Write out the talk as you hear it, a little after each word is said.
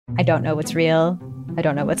I don't know what's real. I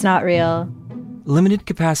don't know what's not real. Limited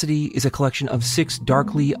Capacity is a collection of 6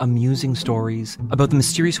 darkly amusing stories about the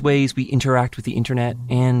mysterious ways we interact with the internet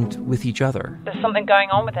and with each other. There's something going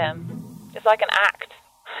on with him. It's like an act.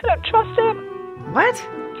 I don't trust him. What?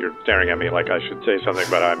 You're staring at me like I should say something,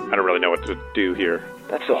 but I don't really know what to do here.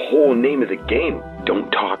 That's the whole name of the game.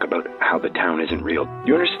 Don't talk about how the town isn't real.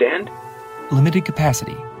 You understand? Limited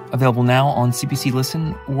Capacity. Available now on CBC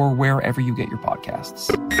Listen or wherever you get your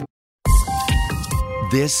podcasts.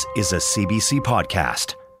 This is a CBC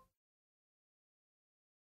podcast.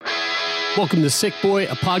 Welcome to Sick Boy,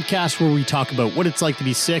 a podcast where we talk about what it's like to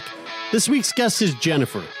be sick. This week's guest is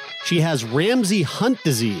Jennifer. She has Ramsay Hunt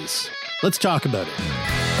disease. Let's talk about it.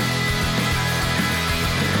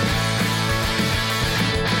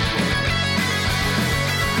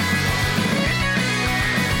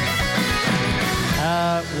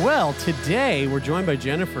 Well, today we're joined by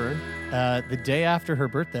Jennifer, the day after her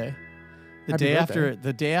birthday. The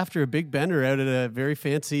day after a big bender out at a very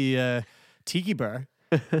fancy tiki bar.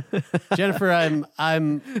 Jennifer, how We are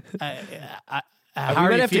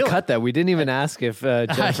might you have feeling? to cut that. We didn't even ask if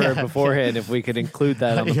Jennifer beforehand if we could include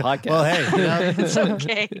that on the podcast. Well, hey, It's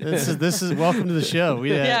okay. this is welcome to the show.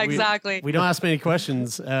 Yeah, exactly. We don't ask many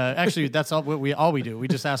questions. Actually, that's all we do. We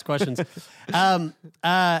just ask questions. So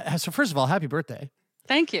first of all, happy birthday.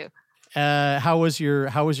 Thank you. How was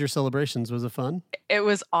your celebrations? Was it fun? It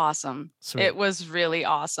was awesome. Sweet. It was really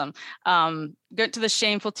awesome. Went to the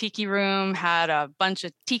Shameful Tiki Room, had a bunch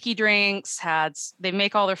of tiki drinks, they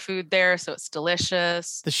make all their food there, so it's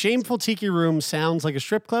delicious. The Shameful Tiki Room sounds like a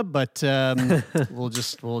strip club, but we'll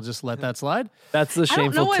just let that slide. That's the I don't know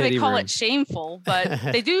shameful why titty they call room. it shameful, but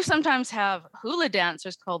they do sometimes have hula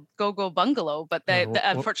dancers called Go-Go Bungalow, but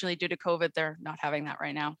unfortunately due to COVID, they're not having that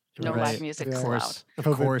right now. No Right. live music Of allowed. course. Of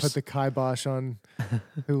COVID course. put the kibosh on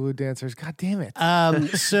Hulu dancers. God damn it.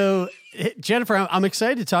 So, Jennifer, I'm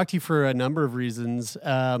excited to talk to you for a number of reasons.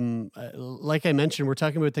 Like I mentioned, we're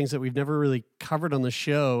talking about things that we've never really covered on the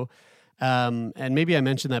show. And maybe I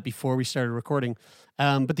mentioned that before we started recording.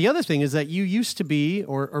 But the other thing is that you used to be,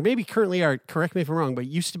 or maybe currently are, correct me if I'm wrong, but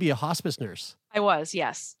used to be a hospice nurse. I was,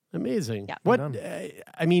 yes. Amazing. Yeah. What?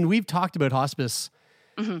 I mean, we've talked about hospice,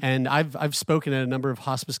 Mm-hmm. and I've spoken at a number of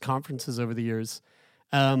hospice conferences over the years.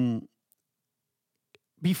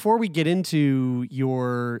 Before we get into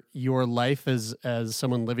your life as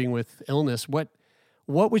someone living with illness, what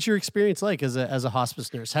was your experience like as a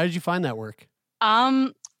hospice nurse? How did you find that work?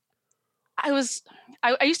 I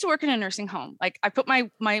used to work in a nursing home. Like I put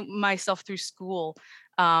myself through school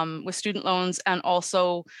with student loans and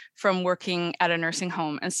also from working at a nursing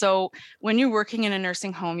home. And so when you're working in a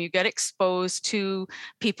nursing home, you get exposed to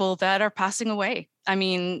people that are passing away. I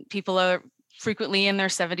mean, people are frequently in their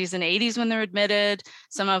 70s and 80s when they're admitted.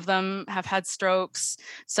 Some of them have had strokes.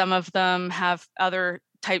 Some of them have other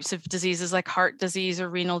types of diseases like heart disease or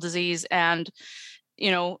renal disease. And,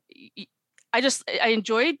 you know, I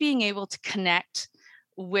enjoyed being able to connect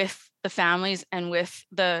with the families and with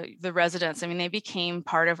the residents. I mean, they became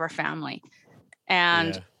part of our family.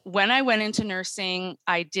 And when I went into nursing,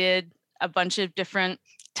 I did a bunch of different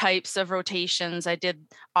types of rotations. I did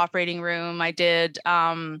operating room. I did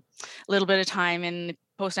a little bit of time in the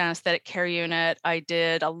post-anesthetic care unit. I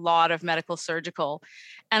did a lot of medical surgical.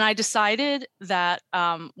 And I decided that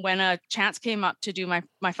when a chance came up to do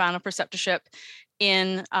my final preceptorship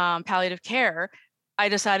in palliative care, I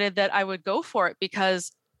decided that I would go for it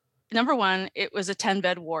because number one, it was a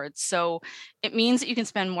 10-bed ward. So it means that you can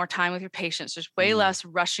spend more time with your patients. There's way less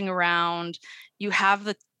rushing around. You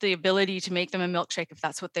have the ability to make them a milkshake if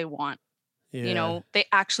that's what they want. Yeah. You know, they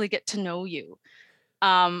actually get to know you.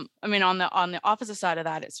 I mean, on the opposite side of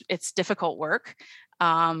that, it's difficult work.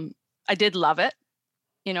 I did love it.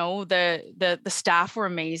 You know, the staff were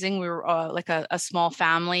amazing. We were like a small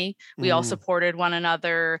family. We all supported one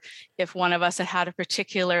another. If one of us had a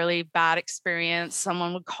particularly bad experience,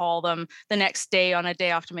 someone would call them the next day on a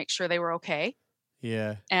day off to make sure they were okay.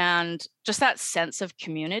 Yeah. And just that sense of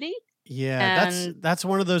community. Yeah, that's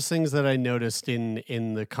one of those things that I noticed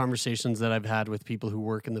in the conversations that I've had with people who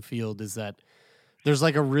work in the field is that there's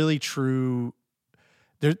like a really true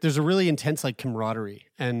there's a really intense like camaraderie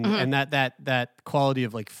and that quality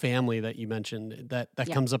of like family that you mentioned that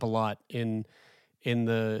comes up a lot in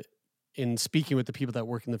speaking with the people that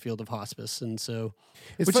work in the field of hospice. And so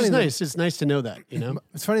which is nice. It's nice to know that, you know.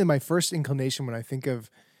 It's funny, my first inclination when I think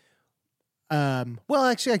of well,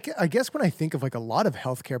 actually, I guess when I think of like a lot of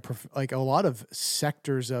healthcare, like a lot of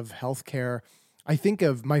sectors of healthcare, I think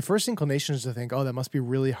of my first inclination is to think, oh, that must be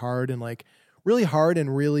really hard and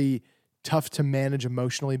really tough to manage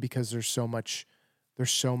emotionally because there's so much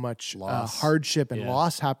there's so much Loss. hardship and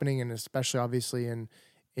loss happening, and especially obviously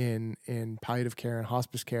in palliative care and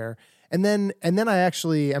hospice care. And then I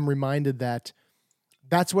actually am reminded that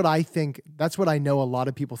that's what I think. That's what I know a lot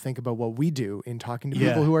of people think about what we do in talking to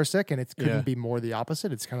people who are sick, and it couldn't be more the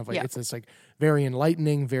opposite. It's kind of like it's this like very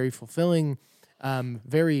enlightening, very fulfilling,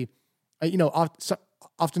 very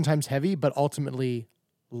oftentimes heavy, but ultimately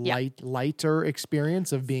lighter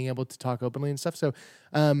experience of being able to talk openly and stuff. So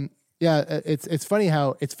it's funny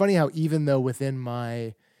how even though within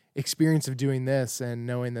my experience of doing this and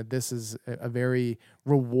knowing that this is a very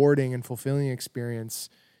rewarding and fulfilling experience,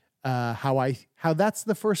 how that's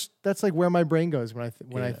like where my brain goes when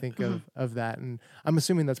I think of that. And I'm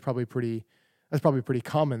assuming that's probably pretty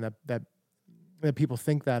common that people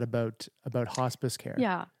think that about hospice care.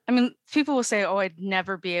 Yeah. I mean, people will say, "Oh, I'd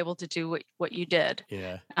never be able to do what you did."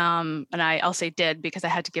 Yeah. And I'll say did because I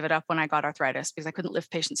had to give it up when I got arthritis because I couldn't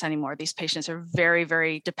lift patients anymore. These patients are very,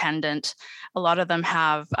 very dependent. A lot of them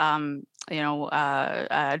have,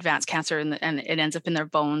 advanced cancer and it ends up in their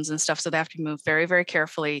bones and stuff. So they have to move very, very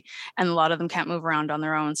carefully. And a lot of them can't move around on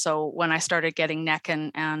their own. So when I started getting neck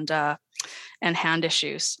and hand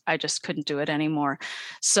issues, I just couldn't do it anymore.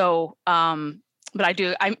 So, but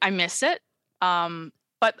I miss it.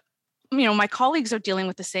 But my colleagues are dealing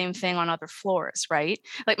with the same thing on other floors, right?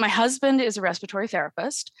 Like my husband is a respiratory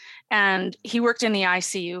therapist and he worked in the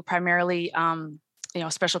ICU primarily,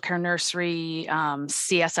 special care nursery,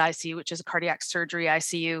 CSICU, which is a cardiac surgery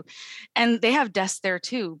ICU. And they have desks there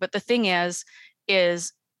too. But the thing is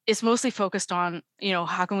it's mostly focused on,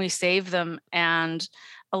 how can we save them? And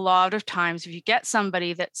a lot of times if you get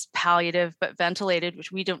somebody that's palliative but ventilated,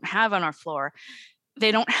 which we don't have on our floor,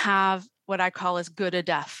 they don't have what I call as good a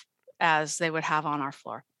death as they would have on our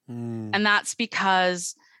floor. And that's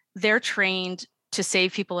because they're trained to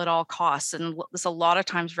save people at all costs. And it's a lot of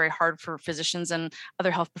times very hard for physicians and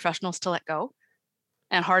other health professionals to let go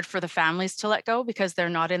and hard for the families to let go because they're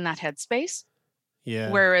not in that headspace. Yeah.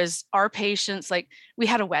 Whereas our patients, like we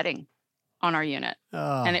had a wedding on our unit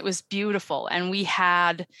and it was beautiful. And we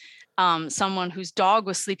had someone whose dog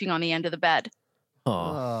was sleeping on the end of the bed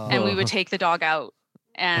and we would take the dog out.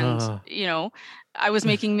 And, I was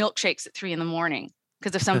making milkshakes at 3 a.m.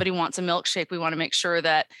 because if somebody wants a milkshake, we want to make sure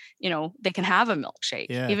that, they can have a milkshake,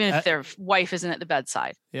 even if their wife isn't at the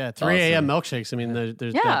bedside. Yeah. 3 a.m. milkshakes. I mean,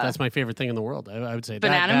 that's my favorite thing in the world. I would say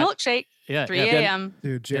banana milkshake. Yeah. 3 a.m.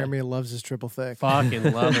 Dude, Jeremy loves his triple thick.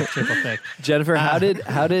 Fucking love it, triple thick. Jennifer, how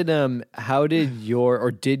did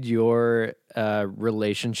your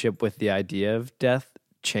relationship with the idea of death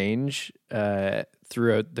change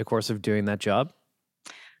throughout the course of doing that job?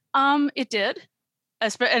 It did,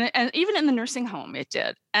 and even in the nursing home, it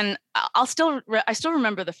did. And I still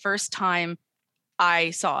remember the first time I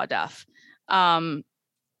saw a death.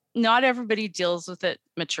 Not everybody deals with it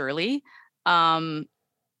maturely. I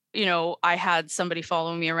had somebody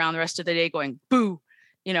following me around the rest of the day going, boo,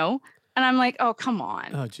 and I'm like, oh, come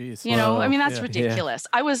on. Oh, geez. I mean, that's ridiculous.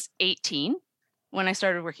 Yeah. I was 18 when I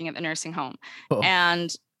started working at the nursing home.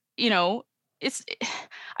 And,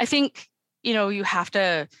 I think, you have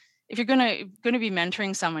to, if you're going to be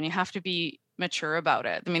mentoring someone, you have to be mature about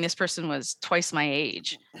it. I mean, this person was twice my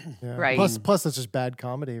age, right? Plus it's just bad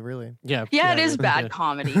comedy, really. Yeah. It is bad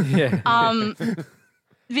comedy.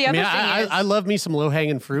 The other thing is, I love me some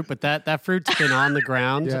low-hanging fruit, but that fruit's been on the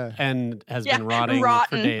ground and has been rotting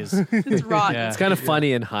for days. It's rotten. It's kind of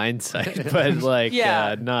funny in hindsight, but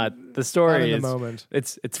not the story. Not in the moment.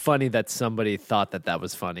 It's funny that somebody thought that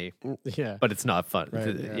was funny. Yeah, but it's not fun.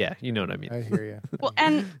 Right, you know what I mean. I hear you. Well,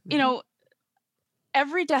 and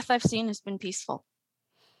every death I've seen has been peaceful,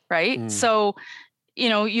 right? So.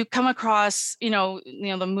 You come across,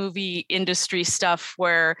 the movie industry stuff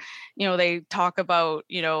where, they talk about,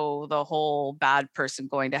 the whole bad person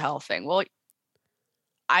going to hell thing. Well,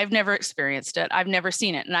 I've never experienced it. I've never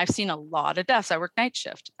seen it. And I've seen a lot of deaths. I work night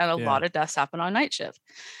shift and a lot of deaths happen on night shift.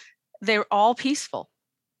 They're all peaceful.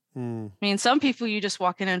 I mean, some people you just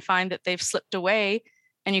walk in and find that they've slipped away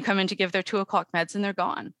and you come in to give their 2:00 meds and they're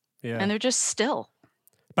gone. Yeah. And they're just still.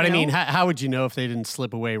 But I mean, how would you know if they didn't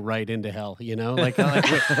slip away right into hell? Like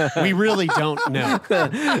we really don't know.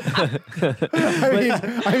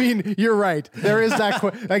 I mean, you're right. There is that.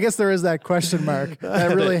 I guess there is that question mark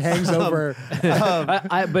that really hangs over.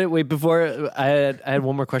 But wait, before I had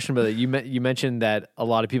one more question about it. You mentioned that a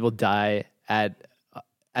lot of people die at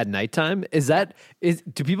nighttime.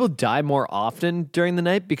 Do people die more often during the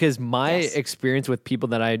night? Because my experience with people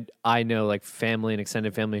that I know, like family and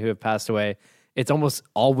extended family who have passed away, it's almost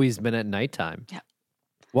always been at nighttime. Yeah.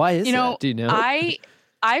 Why is that? Do you know?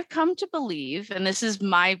 I've come to believe, and this is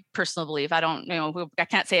my personal belief, I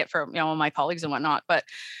can't say it for, my colleagues and whatnot, but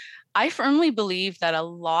I firmly believe that a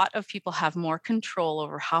lot of people have more control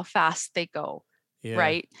over how fast they go,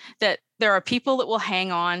 right? That there are people that will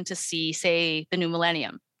hang on to see, say, the new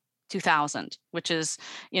millennium, 2000, which is,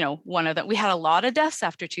 one of the, we had a lot of deaths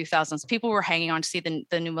after 2000s. People were hanging on to see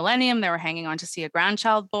the new millennium. They were hanging on to see a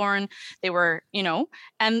grandchild born. They were,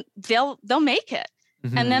 and they'll make it.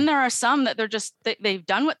 Mm-hmm. And then there are some that they've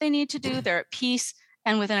done what they need to do. They're at peace.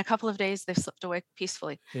 And within a couple of days, they've slipped away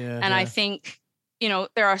peacefully. I think,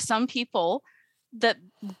 there are some people that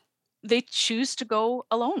they choose to go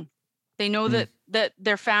alone. They know that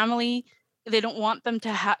their family, they don't want them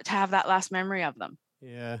to have that last memory of them.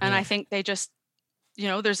 And I think they just,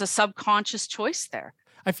 there's a subconscious choice there.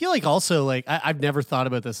 I feel like also, like, I've never thought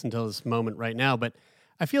about this until this moment right now, but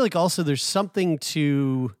I feel like also there's something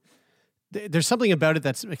about it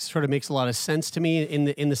that sort of makes a lot of sense to me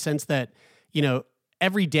in the sense that,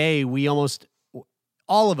 every day we almost,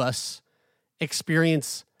 all of us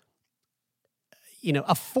experience,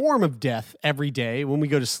 a form of death every day when we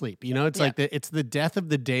go to sleep. It's like it's the death of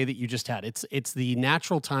the day that you just had. It's the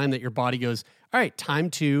natural time that your body goes, all right, time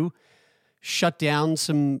to shut down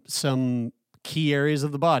some key areas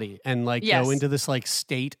of the body and go into this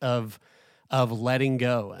state of letting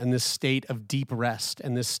go and this state of deep rest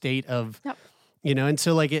and this state of, and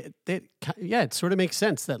so it sort of makes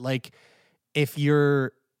sense that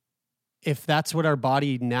if that's what our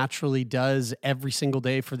body naturally does every single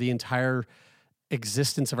day for the entire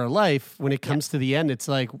existence of our life, when it comes to the end, it's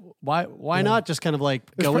like, why not just kind of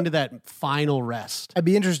go into that final rest? I'd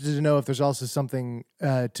be interested to know if there's also something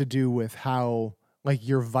to do with how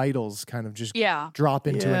your vitals kind of just drop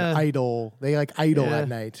into an idle. They idle at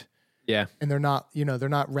night. Yeah. And they're not, they're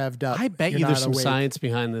not revved up. I bet you there's some science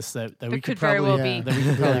behind this that we could very well probably be. that we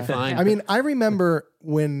could probably find. I mean, I remember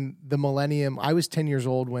when the millennium, I was 10 years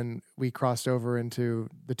old when we crossed over into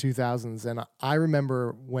the 2000s. And I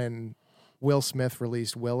remember when Will Smith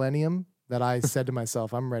released Willennium that I said to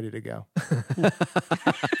myself, I'm ready to go.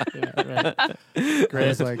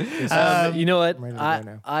 Great. You know what? I'm ready to go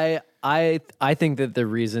now. I think that the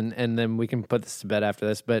reason, and then we can put this to bed after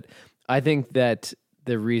this, but I think that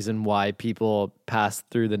the reason why people pass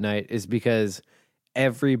through the night is because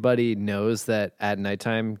everybody knows that at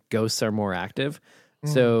nighttime ghosts are more active.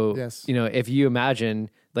 So, if you imagine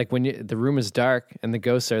when the room is dark and the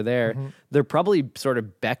ghosts are there, they're probably sort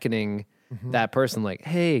of beckoning that person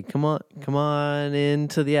hey, come on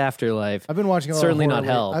into the afterlife. I've been watching a lot certainly of horror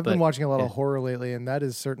not hell. I've been watching a lot of horror lately, and that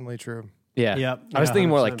is certainly true. Yeah. Yep. I was thinking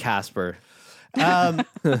more 100%. like Casper.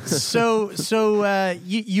 So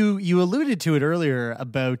you alluded to it earlier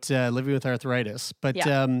about living with arthritis, but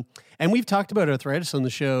and we've talked about arthritis on the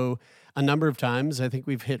show a number of times. I think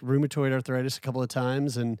we've hit rheumatoid arthritis a couple of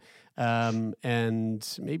times, and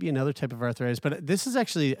maybe another type of arthritis. But this is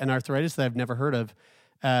actually an arthritis that I've never heard of.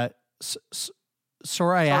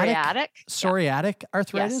 Psoriatic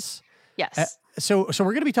arthritis. Yes. So we're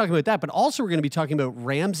going to be talking about that, but also we're going to be talking about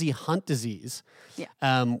Ramsay Hunt disease,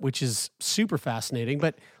 which is super fascinating.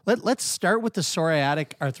 But let's start with the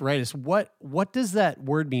psoriatic arthritis. What does that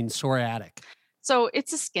word mean, psoriatic? So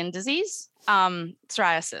it's a skin disease,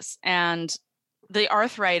 psoriasis, and the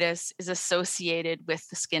arthritis is associated with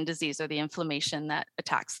the skin disease or the inflammation that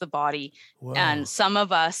attacks the body. Whoa. And some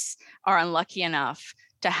of us are unlucky enough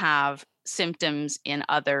to have symptoms in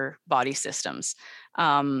other body systems.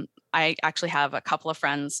 I actually have a couple of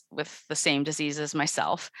friends with the same disease as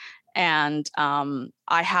myself, and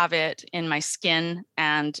I have it in my skin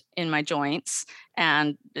and in my joints,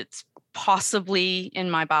 and it's possibly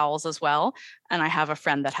in my bowels as well. And I have a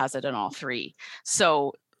friend that has it in all three.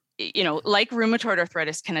 So, like rheumatoid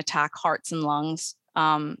arthritis can attack hearts and lungs,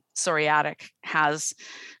 psoriatic has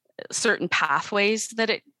certain pathways that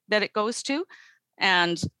it goes to.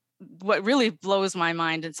 And what really blows my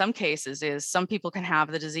mind in some cases is some people can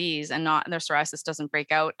have the disease and their psoriasis doesn't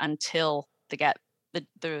break out until they get the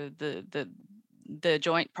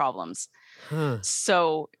joint problems.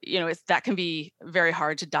 So, that can be very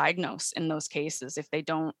hard to diagnose in those cases if they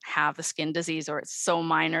don't have the skin disease or it's so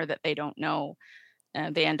minor that they don't know.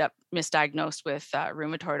 They end up misdiagnosed with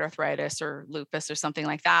rheumatoid arthritis or lupus or something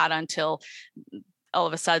like that until all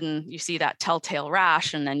of a sudden you see that telltale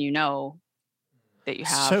rash and then that you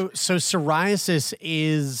have. So psoriasis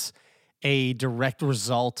is a direct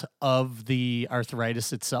result of the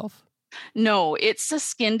arthritis itself? No, it's a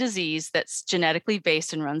skin disease that's genetically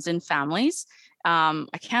based and runs in families. I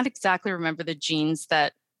can't exactly remember the genes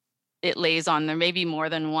that it lays on. There may be more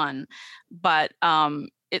than one, but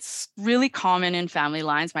it's really common in family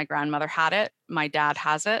lines. My grandmother had it. My dad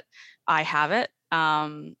has it. I have it.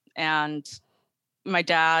 And my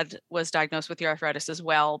dad was diagnosed with the arthritis as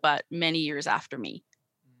well, but many years after me.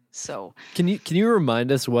 So Can you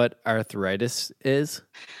remind us what arthritis is?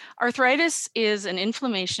 arthritis is an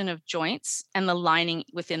inflammation of joints and the lining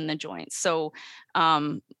within the joints. So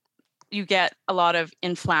you get a lot of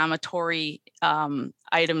inflammatory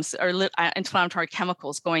items or inflammatory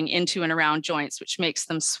chemicals going into and around joints, which makes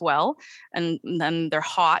them swell, and then they're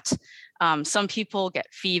hot. Some people get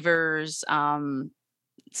fevers,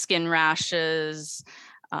 skin rashes.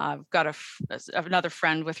 I've got another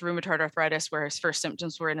friend with rheumatoid arthritis where his first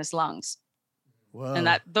symptoms were in his lungs. Whoa.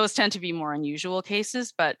 And those tend to be more unusual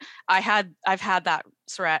cases, but I've had that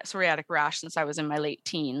psoriatic rash since I was in my late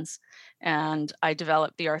teens, and I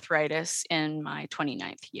developed the arthritis in my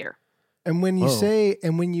 29th year. And when you say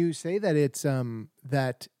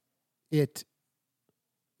that it's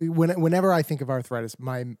whenever I think of arthritis,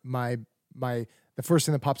 the first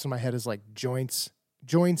thing that pops in my head is like joints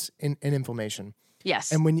and inflammation.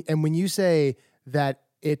 Yes. And when you say that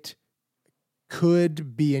it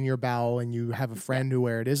could be in your bowel and you have a friend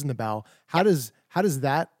where it is in the bowel, how does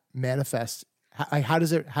that manifest? How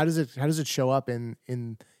does it show up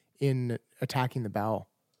in attacking the bowel?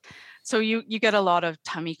 So you get a lot of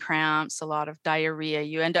tummy cramps, a lot of diarrhea.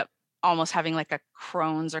 You end up almost having like a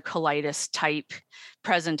Crohn's or colitis type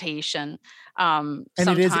presentation. And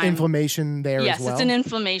it is inflammation there as well? Yes, it's an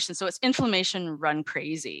inflammation. So it's inflammation run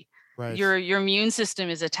crazy. Right. Your immune system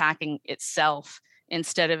is attacking itself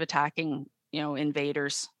instead of attacking,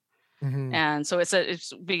 invaders. Mm-hmm. And so it's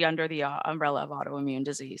big under the umbrella of autoimmune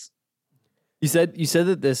disease. You said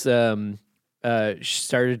that this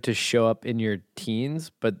started to show up in your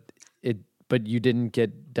teens, but you didn't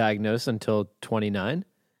get diagnosed until 29?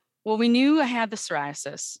 Well, we knew I had the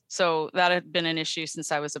psoriasis, so that had been an issue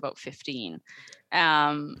since I was about 15.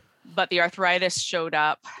 But the arthritis showed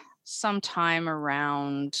up sometime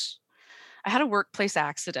around, I had a workplace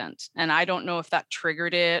accident, and I don't know if that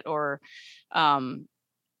triggered it or, I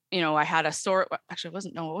had it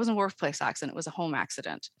wasn't a workplace accident. It was a home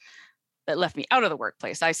accident that left me out of the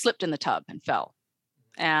workplace. I slipped in the tub and fell.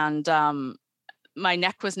 And my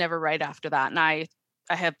neck was never right after that. And I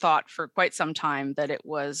had thought for quite some time that it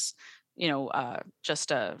was,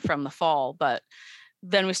 just from the fall. But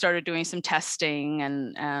then we started doing some testing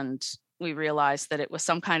and we realized that it was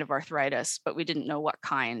some kind of arthritis, but we didn't know what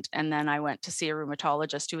kind. And then I went to see a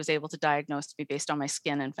rheumatologist who was able to diagnose me based on my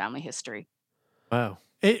skin and family history. Wow.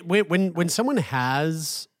 When someone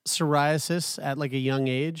has psoriasis at like a young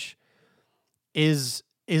age, is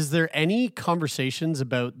there any conversations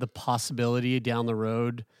about the possibility down the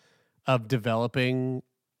road of developing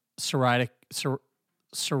psoriatic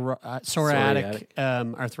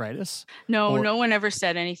arthritis? No, no one ever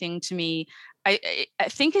said anything to me. I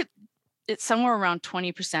think it's somewhere around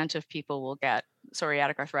 20% of people will get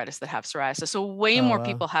psoriatic arthritis that have psoriasis. So way more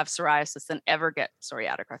people have psoriasis than ever get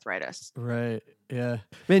psoriatic arthritis. Right. Yeah.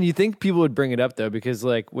 Man, you think people would bring it up though, because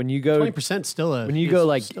like when you go 20% still a, when you go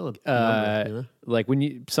like still a number, like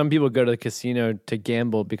when some people go to the casino to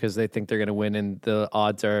gamble because they think they're going to win and the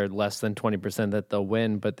odds are less than 20% that they'll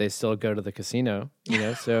win, but they still go to the casino,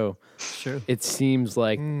 so sure. It seems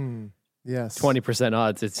like yes, 20%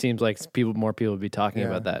 odds. It seems like more people would be talking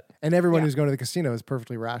about that. And everyone who's going to the casino is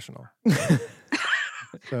perfectly rational.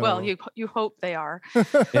 So. Well, you hope they are.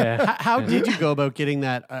 Yeah. How did you go about getting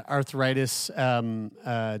that arthritis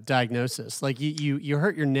diagnosis? Like you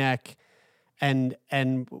hurt your neck, and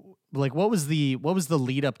like what was the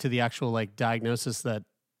lead up to the actual like diagnosis that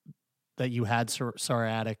you had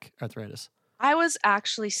psoriatic arthritis? I was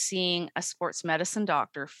actually seeing a sports medicine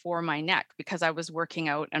doctor for my neck because I was working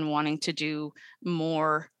out and wanting to do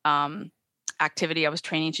more activity. I was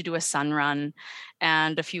training to do a sun run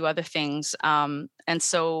and a few other things. And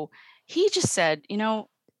so he just said,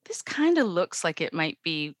 this kind of looks like it might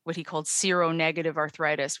be what he called seronegative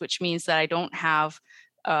arthritis, which means that I don't have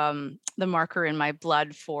the marker in my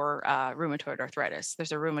blood for rheumatoid arthritis.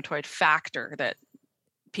 There's a rheumatoid factor that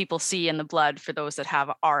people see in the blood for those that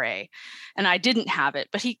have RA. And I didn't have it,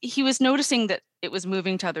 but he was noticing that it was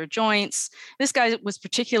moving to other joints. This guy was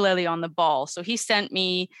particularly on the ball. So he sent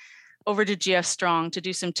me over to GF Strong to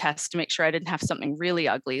do some tests to make sure I didn't have something really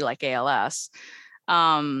ugly like ALS.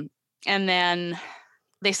 And then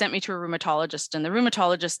they sent me to a rheumatologist, and the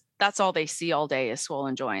rheumatologist, that's all they see all day is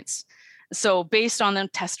swollen joints. So based on the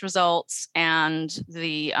test results and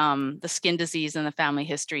the skin disease and the family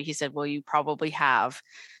history, he said, well, you probably have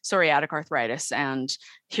psoriatic arthritis, and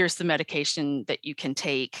here's the medication that you can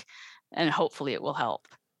take, and hopefully it will help.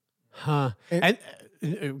 Huh. And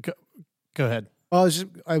go ahead. Well,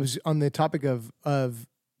 I was on the topic of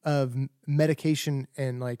medication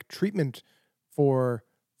and like treatment for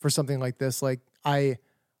something like this. Like I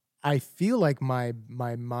feel like my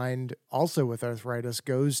mind also with arthritis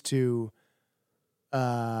goes to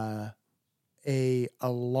a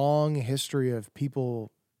long history of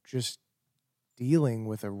people just dealing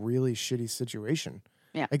with a really shitty situation.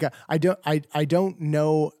 Yeah. Like I don't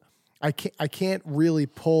know. I can't really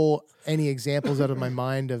pull any examples out of my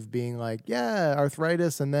mind of being like, yeah,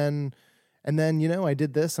 arthritis. And then, I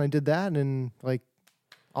did this and I did that and like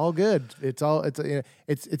all good.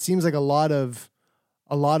 It seems like a lot of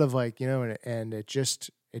like, and it just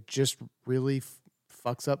really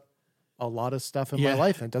fucks up a lot of stuff in my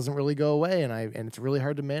life, and it doesn't really go away, and it's really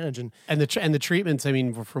hard to manage. And the treatments, I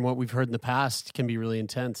mean, from what we've heard in the past, can be really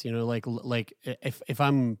intense. Like if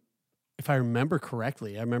I remember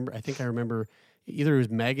correctly, I think I remember either it was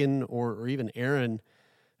Megan or even Aaron,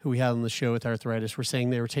 who we had on the show with arthritis, were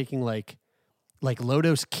saying they were taking like low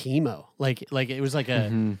dose chemo, like it was like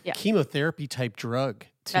a chemotherapy type drug.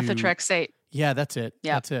 Methotrexate. Yeah, that's it.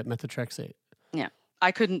 Yeah. That's it. Methotrexate. Yeah.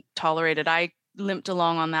 I couldn't tolerate it. I limped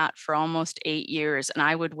along on that for almost 8 years, and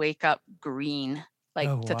I would wake up green,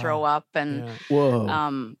 to throw up. And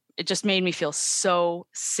it just made me feel so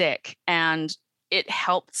sick. And it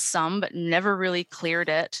helped some, but never really cleared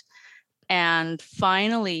it. And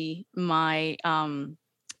finally, my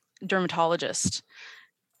dermatologist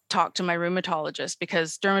talked to my rheumatologist,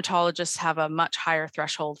 because dermatologists have a much higher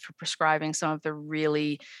threshold for prescribing some of the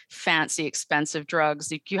really fancy, expensive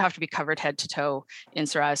drugs. You have to be covered head to toe in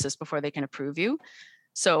psoriasis before they can approve you.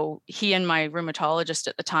 So he and my rheumatologist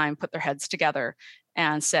at the time put their heads together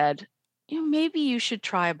and said, maybe you should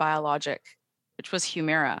try a biologic, which was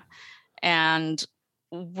Humira. And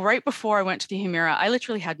right before I went to the Humira, I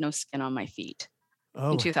literally had no skin on my feet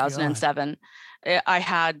in 2007. I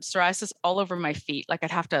had psoriasis all over my feet. Like I'd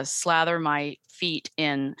have to slather my feet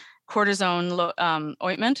in cortisone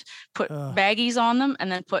ointment, put baggies on them,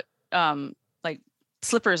 and then put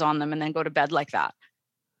slippers on them, and then go to bed like that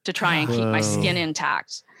to try and keep my skin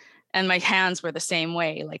intact. And my hands were the same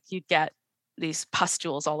way. Like you'd get these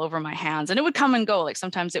pustules all over my hands, and it would come and go. Like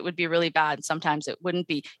sometimes it would be really bad, and sometimes it wouldn't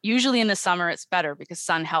be. Usually in the summer it's better because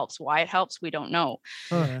sun helps. Why it helps, we don't know.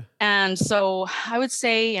 And so I would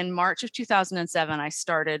say in March of 2007 I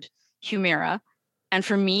started Humira, and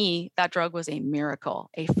for me that drug was a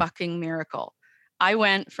miracle, a fucking miracle. I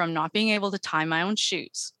went from not being able to tie my own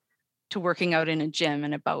shoes to working out in a gym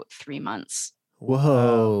in about 3 months.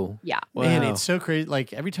 Whoa. Yeah. Wow. Man, it's so crazy.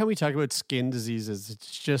 Like every time we talk about skin diseases,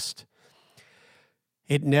 it's just,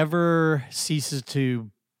 it never ceases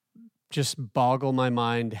to just boggle my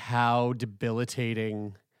mind how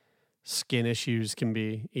debilitating skin issues can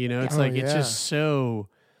be. It's it's just so,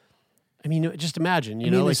 I mean, just imagine,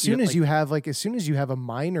 as soon as you have a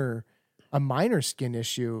minor skin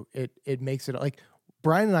issue, it makes it like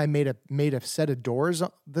Brian and I made a set of doors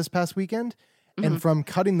this past weekend, and from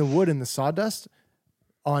cutting the wood in the sawdust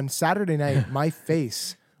on Saturday night, my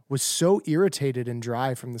face was so irritated and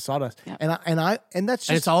dry from the sawdust, and that's just,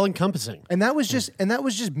 and it's all encompassing. And that was just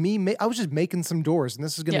me. I was just making some doors, and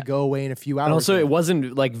this is going to go away in a few hours. And also, it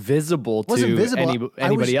wasn't like visible to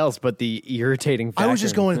anybody else, but the irritating factor. I was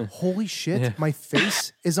just going, holy shit, my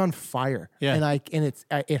face is on fire, and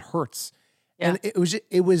it hurts. And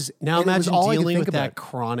it was now imagine all dealing with that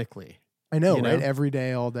chronically. I know, right? Every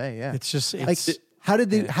day, all day. Yeah, it's just how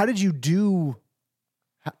did you do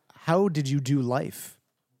life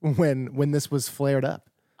when this was flared up?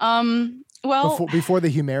 Well, before the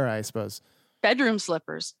Humira, I suppose. Bedroom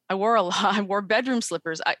slippers. I wore bedroom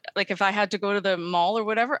slippers. If I had to go to the mall or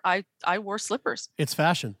whatever, I wore slippers. It's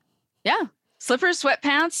fashion. Yeah, slippers,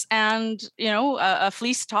 sweatpants, and a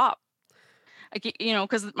fleece top.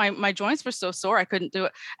 Because my joints were so sore, I couldn't do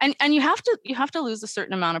it. And you have to lose a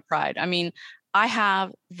certain amount of pride. I mean, I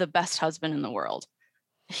have the best husband in the world.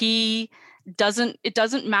 It doesn't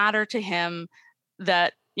matter to him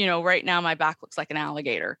that, right now my back looks like an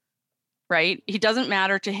alligator, right? He doesn't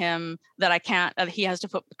matter to him that he has to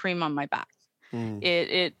put the cream on my back.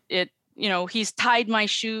 He's tied my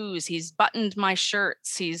shoes, he's buttoned my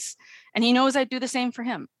shirts, and he knows I'd do the same for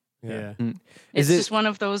him. Yeah. It's just one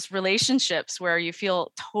of those relationships where you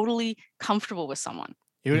feel totally comfortable with someone.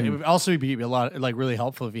 It would also be a lot, really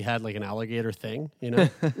helpful if he had an alligator thing,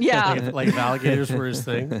 Yeah. like if alligators were his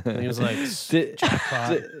thing. And he was like,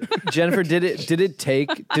 Jennifer, did it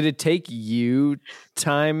take you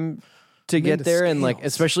time to get there? And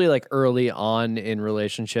especially early on in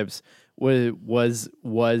relationships, was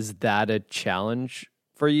that a challenge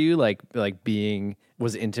for you?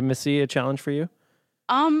 Was intimacy a challenge for you?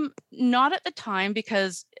 Not at the time,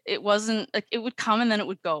 because it wasn't it would come and then it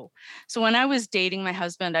would go. So when I was dating my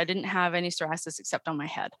husband, I didn't have any psoriasis except on my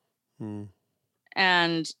head.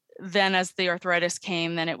 And then as the arthritis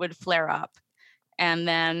came, then it would flare up, and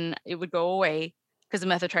then it would go away because the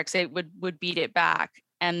methotrexate would beat it back.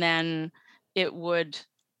 And then it would,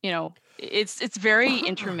 it's very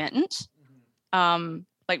intermittent.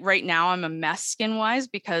 Like right now I'm a mess skin wise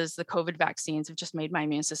because the COVID vaccines have just made my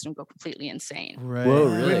immune system go completely insane. Right. Whoa,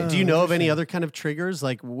 really? Do you know of any other kind of triggers?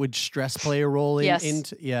 Like, would stress play a role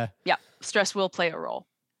Yes. Yeah. Yeah. Stress will play a role.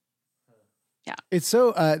 Yeah. It's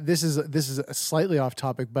so this is a slightly off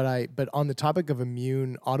topic, but on the topic of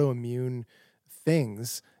autoimmune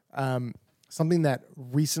things, something that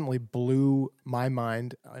recently blew my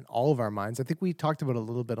mind and all of our minds, I think we talked about a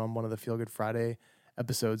little bit on one of the Feel Good Friday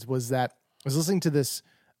episodes, was that I was listening to this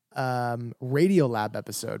Radio Lab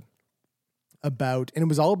episode about, and it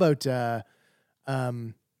was all about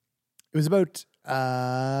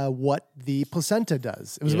what the placenta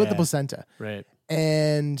does. It was about the placenta. Right.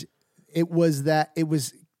 And it was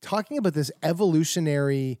talking about this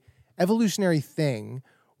evolutionary thing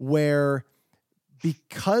where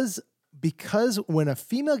because when a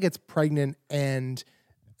female gets pregnant and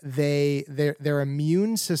their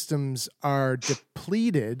immune systems are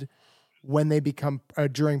depleted when they become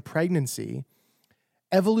during pregnancy,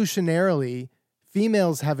 evolutionarily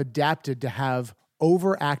females have adapted to have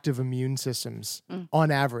overactive immune systems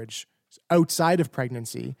on average outside of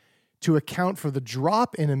pregnancy to account for the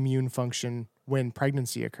drop in immune function when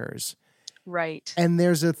pregnancy occurs. Right. And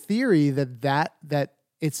there's a theory that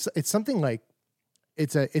it's something like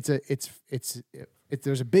there's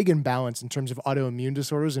a big imbalance in terms of autoimmune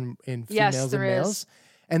disorders in females and males.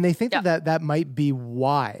 And they think that might be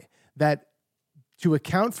why, that to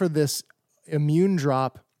account for this immune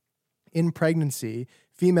drop in pregnancy,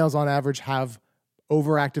 females on average have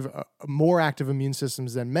more active immune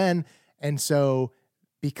systems than men. And so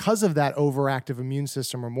because of that overactive immune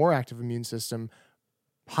system or more active immune system,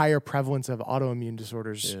 higher prevalence of autoimmune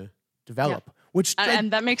disorders develop. Which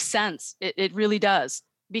and that makes sense. It really does.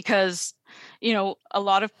 Because, a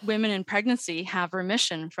lot of women in pregnancy have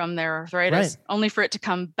remission from their arthritis, only for it to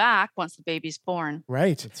come back once the baby's born.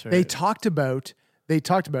 Right. That's right. They talked about,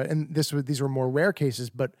 and these were more rare cases,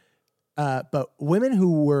 but women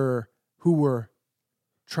who were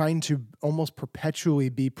trying to almost perpetually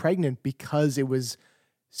be pregnant because it was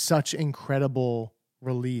such incredible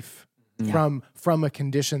relief from a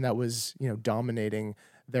condition that was, dominating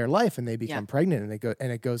their life, and they become pregnant,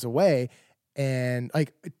 and it goes away. And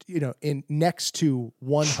in next to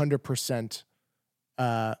 100%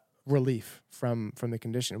 relief from the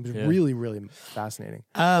condition. It was really, really fascinating.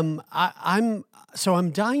 I'm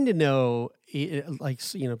dying to know,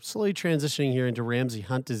 slowly transitioning here into Ramsay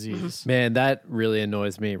Hunt disease. Man, that really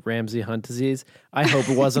annoys me. Ramsay Hunt disease. I hope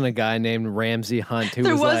it wasn't a guy named Ramsay Hunt who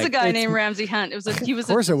there was like, a guy named Ramsay Hunt. He was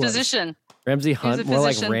a physician. Ramsay Hunt, more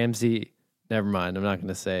like physician. Ramsay. Never mind. I'm not going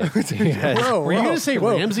to say. Were you going to say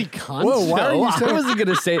Ramsay Cunt? Whoa, why are you so... I wasn't going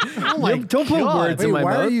to say. Don't put words in my mouth.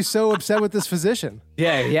 Why are you so upset with this physician?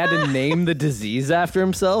 Yeah, he had to name the disease after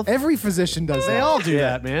himself. Every physician does that. They all do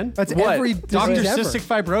that, man. That's What? every Dr. disease ever. Cystic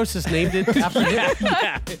Fibrosis named it after him.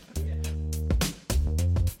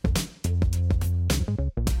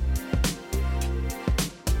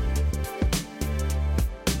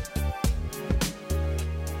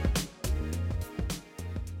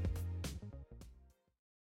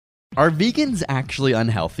 Are vegans actually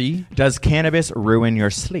unhealthy? Does cannabis ruin your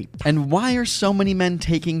sleep? And why are so many men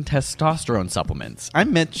taking testosterone supplements?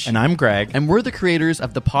 I'm Mitch. And I'm Greg. And we're the creators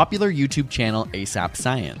of the popular YouTube channel ASAP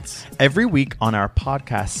Science. Every week on our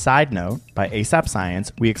podcast Side Note by ASAP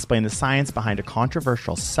Science, we explain the science behind a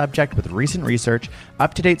controversial subject with recent research,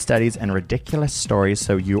 up-to-date studies, and ridiculous stories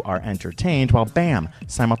so you are entertained while, bam,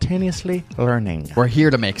 simultaneously learning. We're here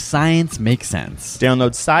to make science make sense.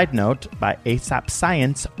 Download Side Note by ASAP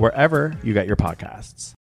Science wherever you get your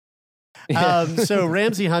podcasts. So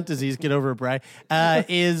Ramsay Hunt disease, get over it, Bri,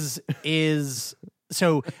 is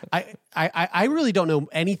so I really don't know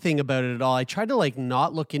anything about it at all. I tried to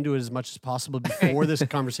not look into it as much as possible before this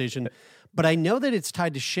conversation, but I know that it's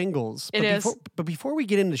tied to shingles. But before we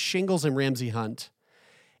get into shingles and Ramsay Hunt,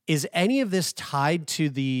 is any of this tied to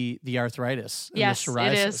the arthritis? Yes, and the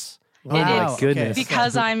psoriasis? it is. Oh my goodness.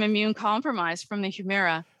 Because I'm immune compromised from the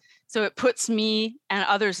Humira. So it puts me and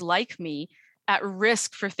others like me at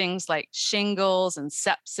risk for things like shingles and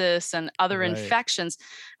sepsis and other infections.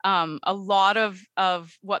 A lot of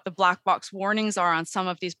what the black box warnings are on some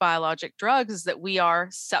of these biologic drugs is that we are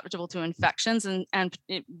susceptible to infections, and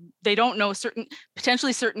they don't know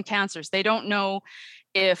potentially certain cancers. They don't know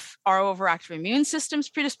if our overactive immune systems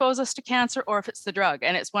predispose us to cancer or if it's the drug.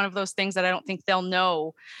 And it's one of those things that I don't think they'll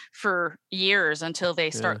know for years until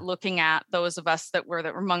they start looking at those of us that were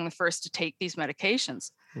among the first to take these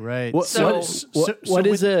medications. Right. What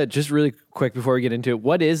is just really quick before we get into it,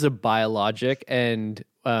 what is a biologic and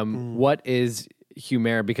what is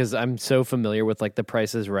Humira? Because I'm so familiar with like the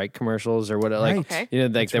Price is Right commercials or what, when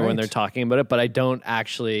they're talking about it, but I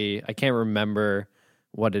can't remember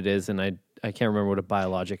what it is, and I can't remember what a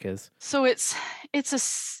biologic is. So what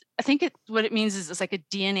it means is it's like a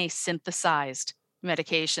DNA synthesized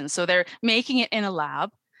medication. So they're making it in a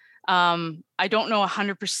lab. I don't know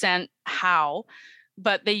 100% how,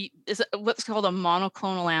 but is what's called a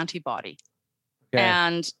monoclonal antibody. Okay.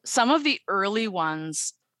 And some of the early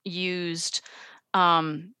ones used,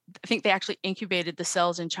 I think they actually incubated the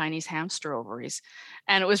cells in Chinese hamster ovaries.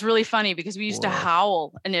 And it was really funny because we used to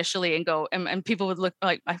howl initially and go, and people would look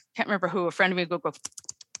like, I can't remember who, a friend of me would go,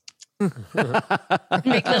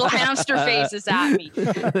 make little hamster faces at me,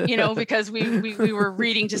 because we were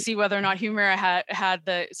reading to see whether or not Humira had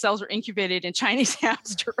the cells were incubated in Chinese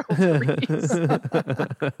hamster ovaries.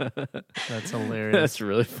 That's hilarious. That's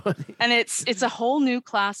really funny. And it's a whole new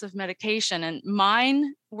class of medication, and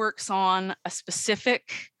mine works on a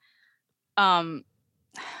specific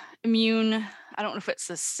immune. I don't know if it's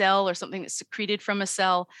a cell or something that's secreted from a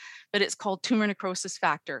cell, but it's called tumor necrosis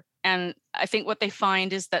factor. And I think what they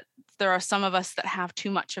find is that there are some of us that have too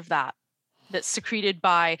much of that's secreted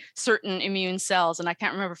by certain immune cells. And I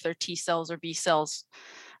can't remember if they're T cells or B cells.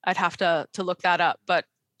 I'd have to look that up.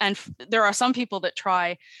 And there are some people that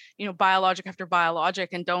try, biologic after biologic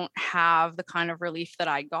and don't have the kind of relief that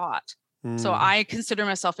I got. So I consider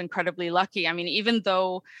myself incredibly lucky. I mean, even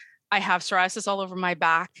though I have psoriasis all over my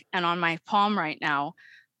back and on my palm right now,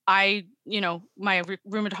 my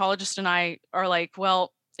rheumatologist and I are like,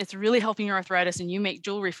 well, it's really helping your arthritis and you make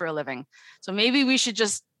jewelry for a living. So maybe we should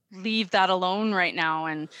just leave that alone right now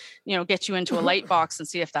and, get you into a light box and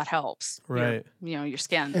see if that helps. Right. Your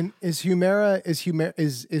skin. And is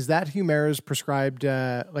that Humira's prescribed,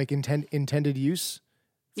 intended use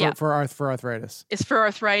for arthritis? It's for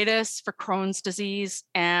arthritis, for Crohn's disease,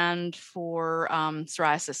 and for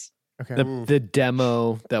psoriasis. Okay. The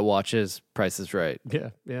demo that watches Price is Right.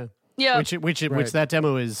 Yeah. Which Right. that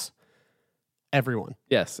demo is everyone.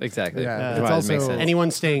 Yes, exactly. Yeah. That's It's why it also makes sense. Anyone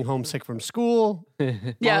staying homesick from school,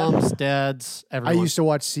 moms, dads, everyone. I used to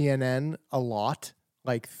watch CNN a lot.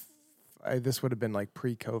 This would have been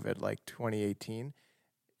pre-COVID, 2018,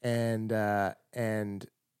 and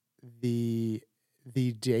the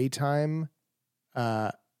daytime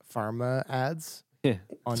pharma ads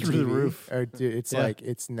on through TV the roof. It's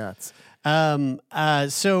it's nuts. Going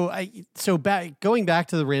back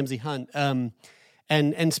to the Ramsay Hunt,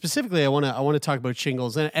 and specifically, I want to talk about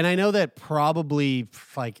shingles, and I know that probably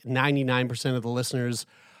 99% of the listeners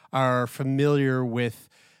are familiar with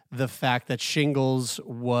the fact that shingles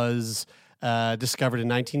was discovered in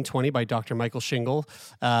 1920 by Dr. Michael Shingle,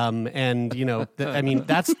 that's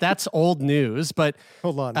old news. But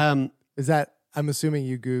hold on, is that? I'm assuming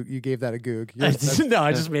you gave that a goog. No,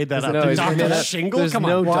 I just made that up. No, Dr. Shingle? There's Come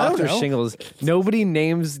no on. Dr. Shingles. Nobody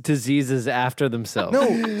names diseases after themselves.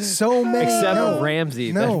 No, so many. Except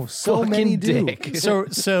Ramsay. No, so many do. Dick. So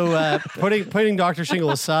putting Dr.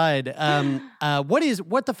 Shingle aside,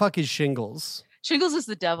 what the fuck is shingles? Shingles is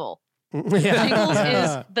the devil. Yeah. Shingles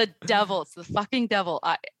is the devil. It's the fucking devil.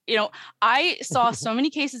 I saw so many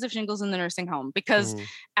cases of shingles in the nursing home because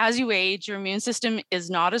as you age, your immune system is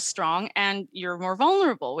not as strong and you're more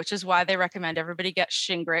vulnerable, which is why they recommend everybody get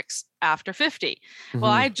Shingrix after 50.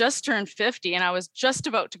 Well, I just turned 50 and I was just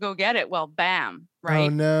about to go get it. Well, bam, right? Oh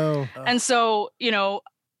no. And so,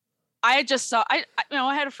 I just saw, I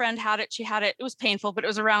had a friend had it. She had it. It was painful, but it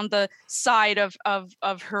was around the side of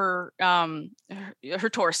her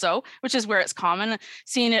torso, which is where it's common.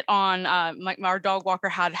 Seeing it on, our dog walker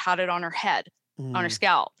had it on her head, on her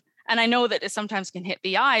scalp. And I know that it sometimes can hit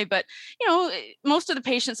the eye, but most of the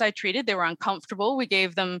patients I treated, they were uncomfortable. We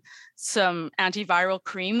gave them some antiviral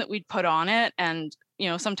cream that we'd put on it, and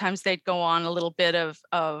sometimes they'd go on a little bit of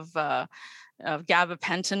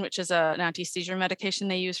gabapentin, which is an anti-seizure medication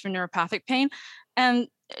they use for neuropathic pain. And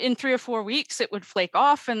in 3 or 4 weeks, it would flake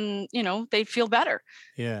off and, they'd feel better.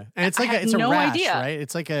 Yeah. And it's a no rash, idea. Right?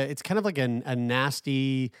 It's kind of like a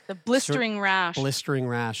nasty... The blistering rash. Blistering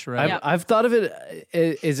rash, right? I've thought of it,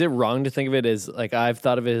 is it wrong to think of it as, I've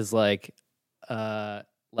thought of it as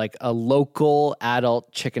like a local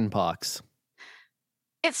adult chicken pox?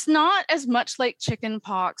 It's not as much like chicken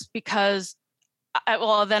pox because,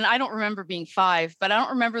 then I don't remember being 5, but I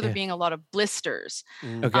don't remember there being a lot of blisters.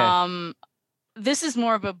 Okay. This is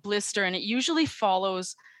more of a blister, and it usually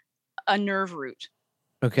follows a nerve root.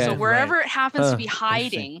 Okay. So wherever it happens to be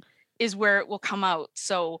hiding is where it will come out.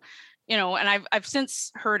 So, and I've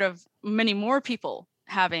since heard of many more people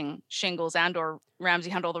having shingles and or Ramsay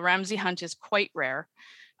Hunt, although Ramsay Hunt is quite rare.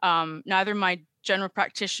 Neither my general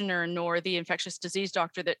practitioner nor the infectious disease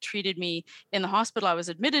doctor that treated me in the hospital I was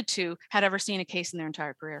admitted to had ever seen a case in their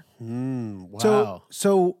entire career. Wow.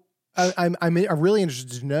 So I'm really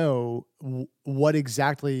interested to know what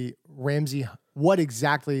exactly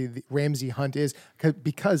the Ramsay Hunt is,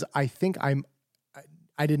 because I think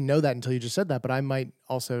I didn't know that until you just said that, but I might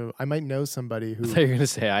know somebody who. I thought you were going to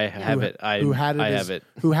say I have it.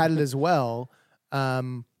 Who had it as well.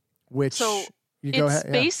 Which so you go ahead.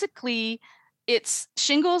 It's basically it's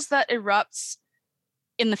shingles that erupts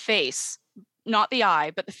in the face, not the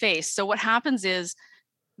eye, but the face. So what happens is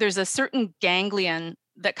there's a certain ganglion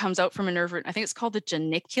that comes out from a nerve root. I think it's called the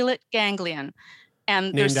geniculate ganglion.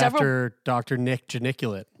 And there's named several after Dr. Nick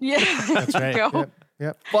Geniculate. Yeah, that's right.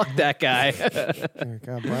 Yep. Fuck that guy.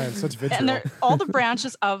 God, Brian, such vitriol. And all the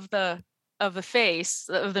branches of the face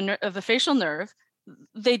of the facial nerve,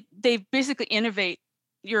 they basically innervate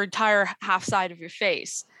your entire half side of your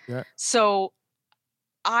face. Yeah. So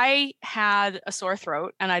I had a sore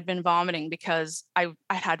throat and I'd been vomiting because I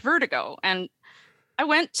had vertigo, and I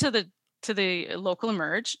went to the local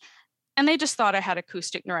emerge, and they just thought I had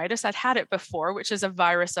acoustic neuritis. I'd had it before, which is a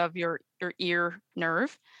virus of your ear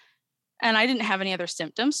nerve. And I didn't have any other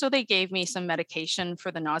symptoms. So they gave me some medication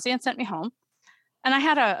for the nausea and sent me home. And I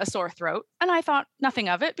had a sore throat, and I thought nothing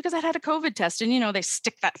of it because I'd had a COVID test, and they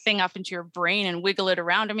stick that thing up into your brain and wiggle it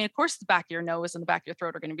around. I mean, of course, the back of your nose and the back of your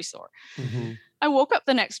throat are going to be sore. Mm-hmm. I woke up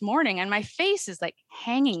the next morning and my face is like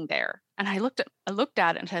hanging there. And I looked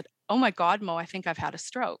at it and said, "Oh my God, Mo, I think I've had a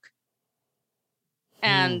stroke."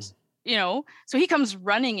 And, so he comes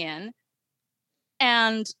running in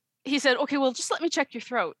and he said, "Okay, well, just let me check your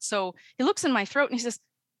throat." So he looks in my throat and he says,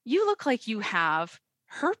 "You look like you have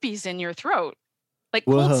herpes in your throat, like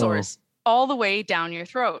cold sores all the way down your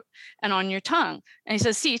throat and on your tongue." And he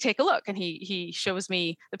says, "See, take a look." And he shows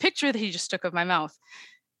me the picture that he just took of my mouth.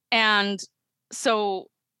 And so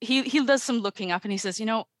he does some looking up and he says,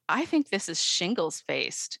 "I think this is shingles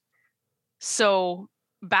faced." So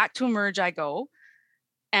back to emerge I go.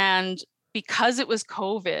 And because it was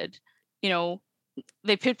COVID,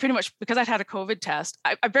 they pretty much, because I'd had a COVID test,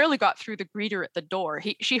 I barely got through the greeter at the door.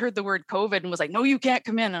 She heard the word COVID and was like, "No, you can't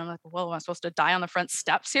come in." And I'm like, "Well, am I supposed to die on the front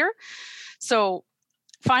steps here?" So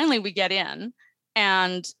finally we get in,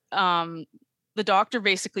 and the doctor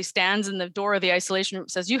basically stands in the door of the isolation room,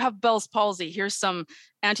 says, "You have Bell's palsy. Here's some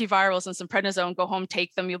antivirals and some prednisone. Go home,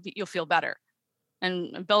 take them. You'll feel better."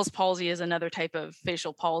 And Bell's palsy is another type of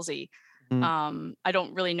facial palsy. I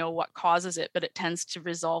don't really know what causes it, but it tends to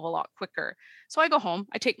resolve a lot quicker. So I go home,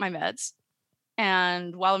 I take my meds,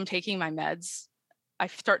 and while I'm taking my meds, I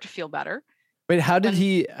start to feel better. Wait, how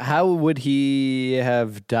would he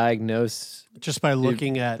have diagnosed? Just by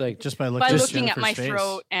looking at my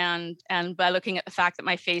throat and by looking at the fact that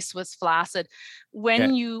my face was flaccid.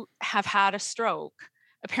 When you have had a stroke,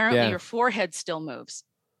 apparently your forehead still moves.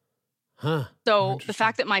 So the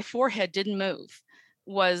fact that my forehead didn't move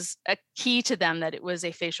was a key to them that it was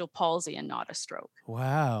a facial palsy and not a stroke.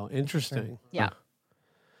 Wow, interesting. Yeah.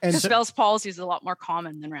 And Bell's palsy is a lot more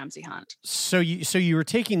common than Ramsay Hunt. So you were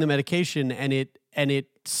taking the medication and it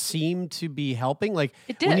seemed to be helping? Like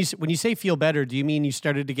it did. When you say feel better, do you mean you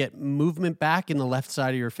started to get movement back in the left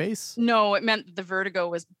side of your face? No, it meant that the vertigo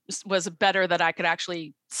was better, that I could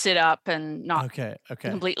actually sit up and not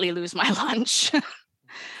completely lose my lunch.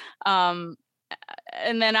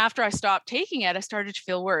 And then after I stopped taking it, I started to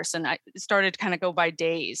feel worse, and I started to kind of go by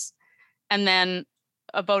days. And then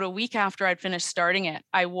about a week after I'd finished starting it,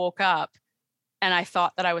 I woke up and I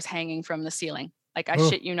thought that I was hanging from the ceiling. Like, I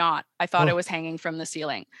shit you not. I thought I was hanging from the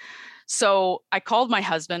ceiling. So I called my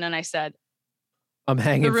husband and I said, "I'm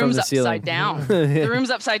hanging from the ceiling. Upside down. The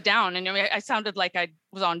room's upside down." And I sounded like I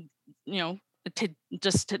was on,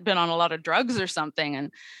 just had been on a lot of drugs or something.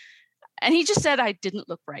 And he just said I didn't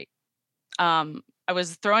look right. I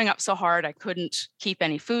was throwing up so hard I couldn't keep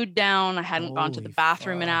any food down. I hadn't gone to the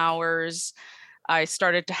bathroom in hours. I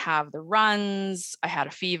started to have the runs. I had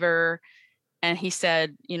a fever. And he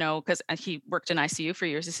said, because he worked in ICU for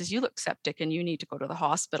years, he says, "You look septic and you need to go to the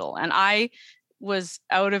hospital." And I was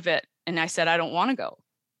out of it. And I said, "I don't want to go.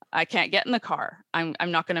 I can't get in the car. I'm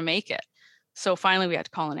not going to make it." So finally we had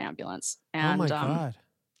to call an ambulance, and oh my God.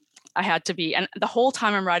 I had to be, and the whole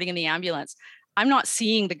time I'm riding in the ambulance, I'm not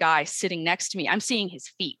seeing the guy sitting next to me. I'm seeing his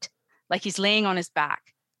feet, like he's laying on his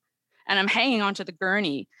back, and I'm hanging onto the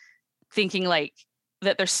gurney thinking like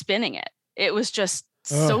that they're spinning it. It was just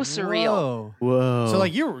so surreal. Whoa. So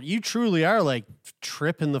like you truly are like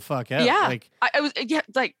tripping the fuck out. Yeah. Like I was,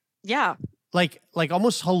 yeah. Like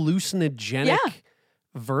almost hallucinogenic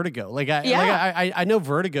vertigo. I know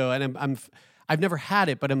vertigo, and I've never had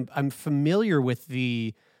it, but I'm familiar with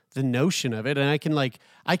the notion of it, and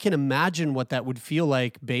I can imagine what that would feel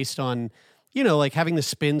like based on, like having the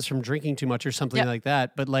spins from drinking too much or something like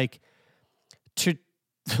that. But like to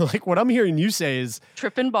like what I'm hearing you say is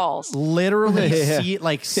tripping balls. Literally see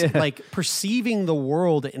like perceiving the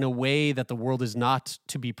world in a way that the world is not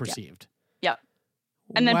to be perceived. Yeah.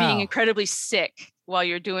 And then being incredibly sick while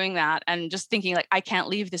you're doing that, and just thinking like, I can't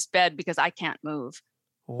leave this bed because I can't move.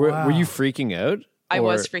 Were you freaking out? I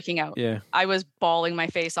was freaking out. Yeah. I was bawling my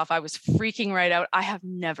face off. I was freaking right out. I have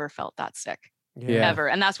never felt that sick. Ever.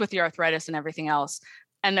 And that's with the arthritis and everything else.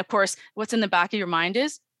 And of course, what's in the back of your mind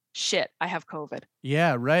is, shit, I have COVID.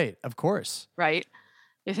 Yeah, right. Of course. Right?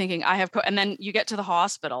 You're thinking, I have COVID. And then you get to the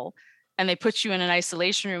hospital and they put you in an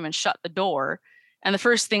isolation room and shut the door. And the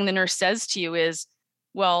first thing the nurse says to you is,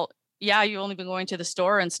 well, yeah, you've only been going to the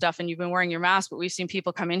store and stuff and you've been wearing your mask, but we've seen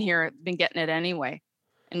people come in here, been getting it anyway.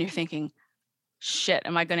 And you're thinking, shit,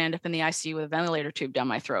 am I going to end up in the ICU with a ventilator tube down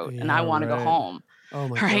my throat? And I want to go home. Oh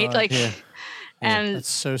my God. Like, and that's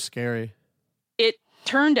so scary. It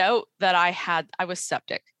turned out that I was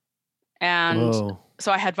septic. And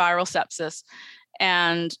so I had viral sepsis,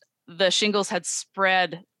 and the shingles had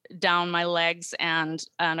spread down my legs and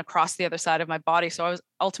across the other side of my body. So I was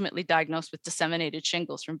ultimately diagnosed with disseminated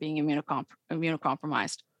shingles from being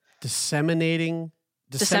immunocompromised.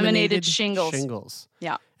 Disseminated shingles.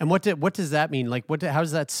 Yeah. And what does that mean? Like how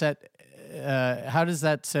does that set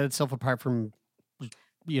itself apart from,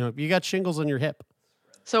 you got shingles on your hip?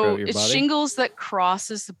 So it's shingles that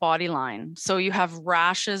crosses the body line. So you have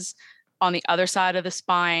rashes on the other side of the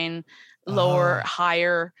spine, lower,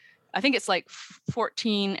 higher. I think it's like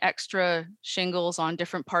 14 extra shingles on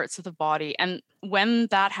different parts of the body. And when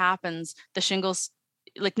that happens, the shingles,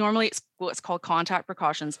 like normally it's what's called contact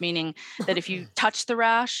precautions, meaning that if you touch the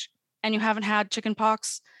rash and you haven't had chicken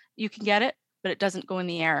pox, you can get it, but it doesn't go in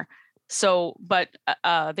the air. So, but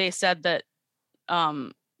they said that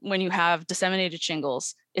when you have disseminated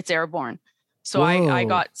shingles, it's airborne. So I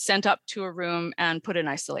got sent up to a room and put in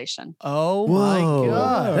isolation. Oh my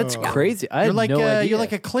God. That's crazy. You're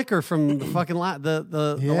like a clicker from the fucking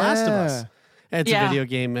the Last of Us. It's a video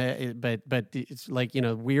game, but it's like,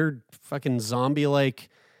 weird fucking zombie-like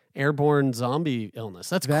airborne zombie illness.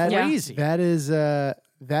 That's crazy. That is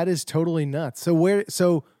totally nuts. So was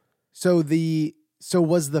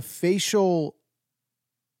the facial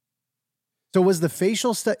is the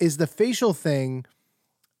facial thing,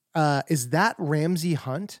 is that Ramsay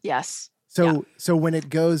Hunt? Yes. So when it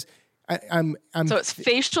goes, I'm so it's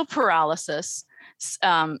facial paralysis,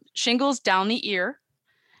 shingles down the ear,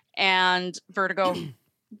 and vertigo and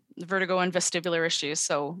vestibular issues.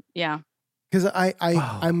 So yeah. Because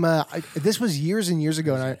this was years and years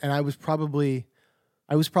ago, and I was probably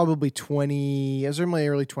 20. I was in my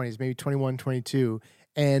early 20s, maybe 21, 22.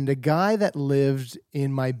 And a guy that lived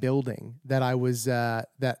in my building that I was that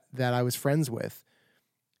I was friends with,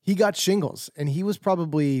 he got shingles, and he was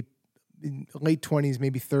probably in late 20s,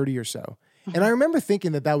 maybe 30 or so. Mm-hmm. And I remember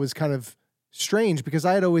thinking that was kind of strange because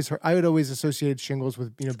I had always associated shingles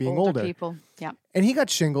with being older people. Yeah. And he got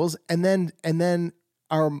shingles, and then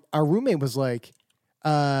our roommate was like,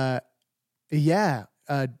 Johnny's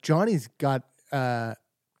got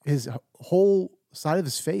his whole side of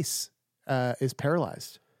his face is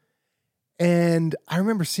paralyzed. And I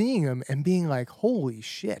remember seeing him and being like, holy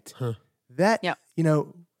shit. Huh. That,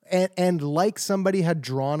 and like somebody had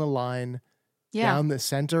drawn a line down the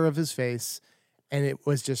center of his face, and it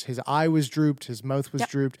was just his eye was drooped, his mouth was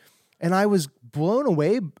drooped. And I was blown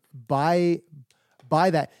away by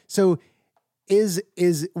that. So is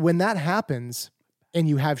when that happens and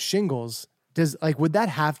you have shingles, would that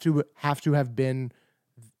have to have been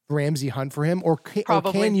Ramsay Hunt for him, or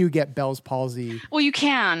can you get Bell's palsy? Well, you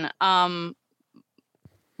can. Not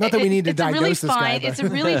that we need to diagnose this guy. It's a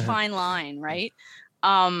really fine line, right?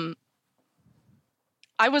 I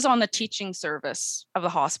was on the teaching service of the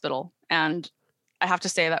hospital, and I have to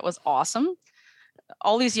say that was awesome.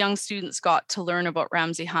 All these young students got to learn about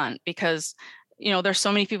Ramsay Hunt because, there's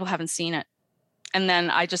so many people haven't seen it. And then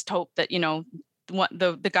I just hope that,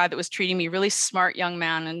 the guy that was treating me, really smart young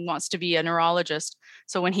man and wants to be a neurologist.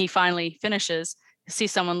 So when he finally finishes, see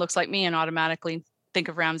someone looks like me and automatically think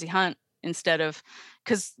of Ramsay Hunt instead of,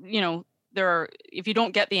 because, if you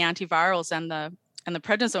don't get the antivirals and the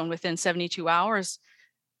prednisone within 72 hours,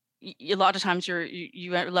 a lot of times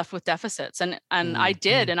you are left with deficits. And I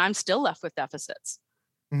did, and I'm still left with deficits.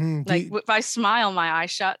 Mm-hmm. If I smile, my eye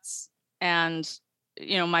shuts and,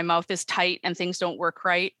 my mouth is tight and things don't work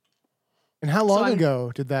right. And how long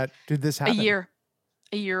ago did this happen?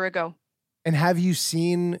 A year ago. And have you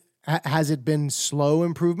seen, has it been slow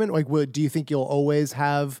improvement? Like, do you think you'll always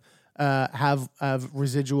have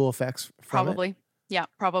residual effects from Probably. it? Yeah,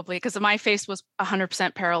 probably. Because my face was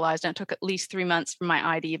 100% paralyzed and it took at least 3 months for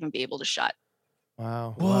my eye to even be able to shut.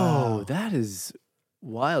 Wow. Whoa, that is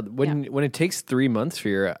wild. When it takes 3 months for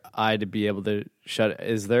your eye to be able to shut,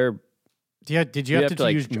 is there... Did you have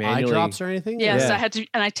to use eye drops or anything? Yes, I had to,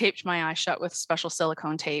 and I taped my eye shut with special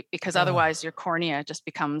silicone tape because otherwise your cornea just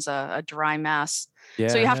becomes a dry mess. Yeah,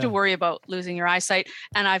 so you have to worry about losing your eyesight.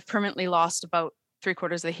 And I've permanently lost about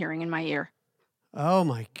 3/4 of the hearing in my ear. Oh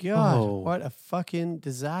my God. What a fucking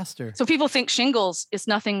disaster. So people think shingles is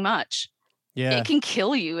nothing much. Yeah. It can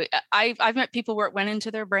kill you. I've met people where it went into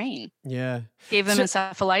their brain. Yeah. Gave them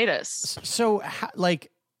encephalitis. So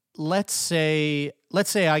let's say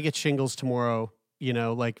I get shingles tomorrow,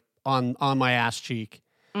 on my ass cheek.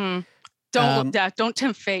 Don't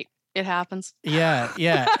tempt fate. It happens.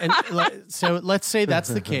 Yeah. And so let's say that's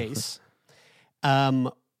the case.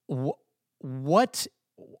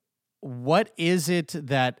 What is it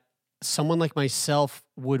that someone like myself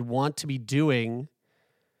would want to be doing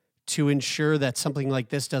to ensure that something like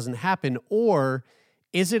this doesn't happen? Or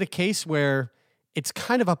is it a case where it's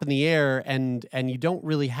kind of up in the air and you don't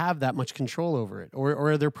really have that much control over it?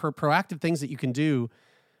 Or are there proactive things that you can do?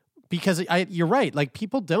 Because you're right. Like,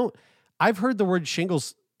 people don't. I've heard the word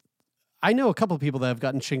shingles. I know a couple of people that have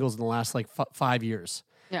gotten shingles in the last 5 years.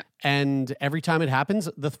 Yeah. And every time it happens,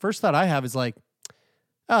 the first thought I have is like,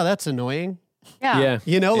 oh, that's annoying. Yeah.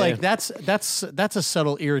 That's a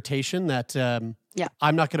subtle irritation that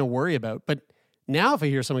I'm not going to worry about. But now if I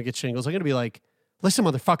hear someone get shingles, I'm going to be like, listen,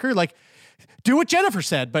 motherfucker, like, do what Jennifer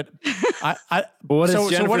said. But what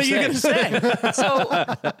are you going to say?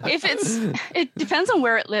 So it depends on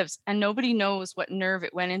where it lives, and nobody knows what nerve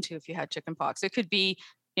it went into if you had chickenpox. It could be,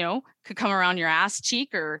 could come around your ass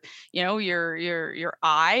cheek, or, your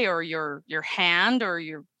eye, or your hand, or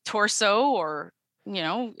your torso, or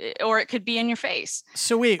it could be in your face.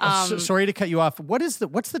 So wait, sorry to cut you off. What's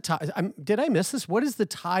the tie? Did I miss this? What is the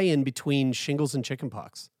tie-in between shingles and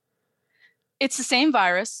chickenpox? It's the same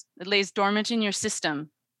virus. It lays dormant in your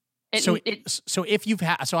system. So if you've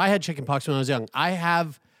had, I had chickenpox when I was young. I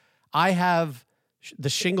have the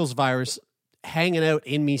shingles virus hanging out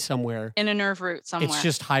in me somewhere. In a nerve root somewhere. It's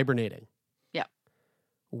just hibernating. Yeah.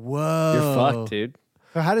 Whoa. You're fucked, dude.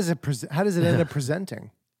 So how does it end up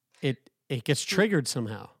presenting? It gets triggered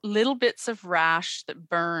somehow. Little bits of rash that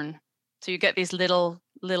burn. So you get these little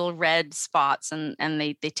red spots and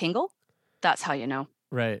they tingle. That's how you know.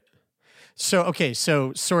 Right.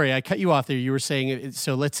 So sorry, I cut you off there. You were saying,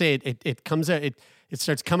 so let's say it comes out, it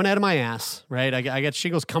starts coming out of my ass, right? I got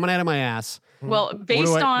shingles coming out of my ass. Well,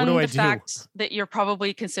 based on the fact that you're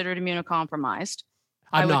probably considered immunocompromised,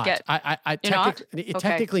 I'm not.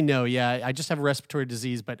 Technically, no. Yeah, I just have a respiratory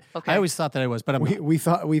disease, but I always thought that I was. But we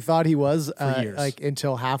thought he was for years.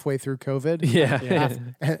 until halfway through COVID. Yeah.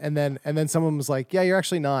 And then someone was like, "Yeah, you're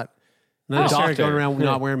actually not." And then I started going around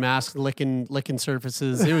not wearing masks, licking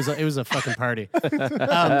surfaces. It was a fucking party.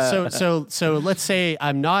 So let's say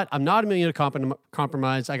I'm not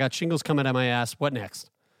immunocompromised. I got shingles coming out of my ass. What next?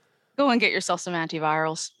 Go and get yourself some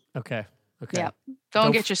antivirals. Okay. Yeah. Go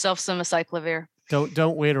and get yourself some acyclovir.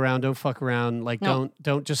 Don't wait around. Don't fuck around. Like,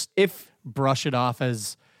 don't just brush it off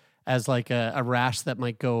as like a rash that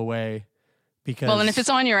might go away. Because and if it's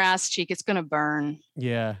on your ass cheek, it's gonna burn.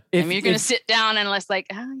 Yeah. You're gonna sit down and it's like,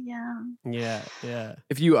 oh yeah. Yeah.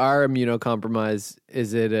 If you are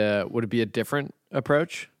immunocompromised, would it be a different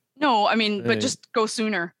approach? No, but just go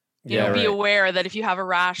sooner. Be aware that if you have a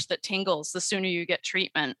rash that tingles, the sooner you get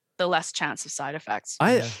treatment, the less chance of side effects.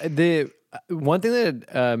 The one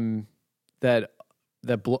thing that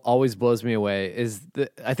always blows me away is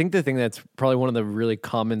I think the thing that's probably one of the really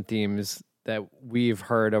common themes that we've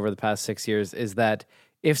heard over the past 6 years is that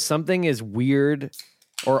if something is weird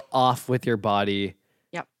or off with your body,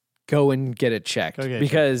 go and get it checked.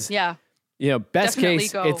 Because best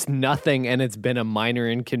case, it's nothing and it's been a minor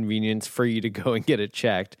inconvenience for you to go and get it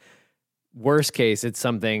checked. Worst case, it's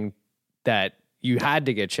something that you had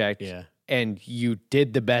to get checked and you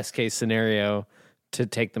did the best case scenario to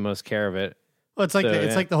take the most care of it. Well, it's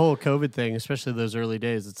like the whole COVID thing, especially those early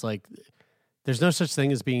days. It's like there's no such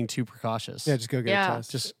thing as being too precautious. Yeah, just go get a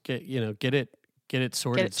test. Just get it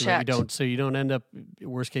sorted it so that you don't end up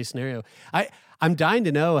worst case scenario. I'm dying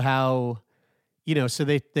to know how, so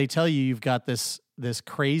they tell you you've got this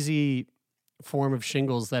crazy form of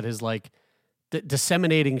shingles that is like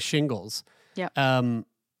disseminating shingles. Yeah.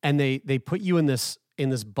 And they put you in this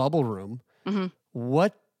bubble room. Mm-hmm.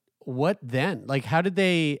 What then? Like how did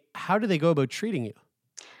they go about treating you?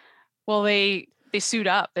 Well, they suit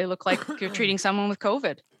up. They look like you're treating someone with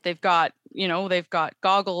COVID. They've got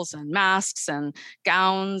goggles and masks and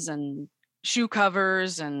gowns and shoe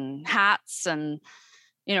covers and hats, and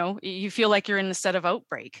you feel like you're in the set of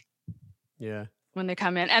Outbreak. Yeah. When they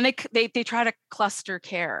come in, and they try to cluster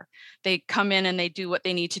care. They come in and they do what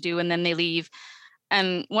they need to do, and then they leave.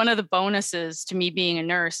 And one of the bonuses to me being a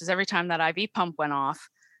nurse is every time that IV pump went off,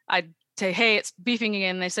 I'd say, "Hey, it's beeping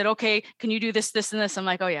again." And they said, "Okay, can you do this, this, and this?" I'm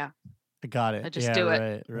like, "Oh yeah, I got it. I just do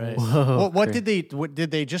it." Right. Whoa. What did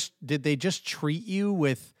they just treat you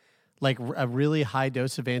with, like a really high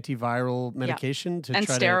dose of antiviral medication and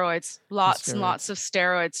steroids, lots and lots of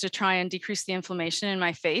steroids to try and decrease the inflammation in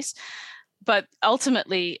my face. But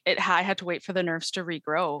ultimately, I had to wait for the nerves to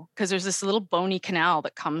regrow because there's this little bony canal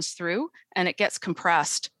that comes through and it gets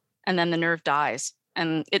compressed, and then the nerve dies.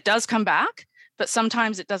 And it does come back, but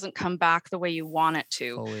sometimes it doesn't come back the way you want it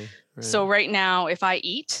to. Fully, right. So right now, if I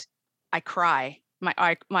eat, I cry. My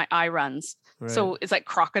eye runs. Right. So it's like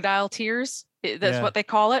crocodile tears. That's what they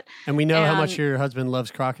call it. And we know how much your husband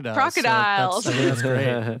loves crocodiles. Crocodiles. So that's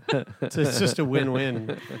great. It's just a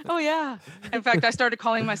win-win. Oh, yeah. In fact, I started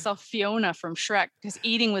calling myself Fiona from Shrek because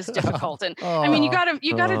eating was difficult. And I mean, you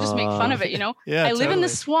gotta just make fun of it, Yeah, I live in the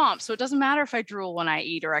swamp, so it doesn't matter if I drool when I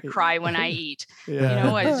eat or I cry when I eat.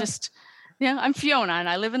 Yeah. I just... Yeah, I'm Fiona, and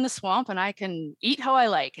I live in the swamp, and I can eat how I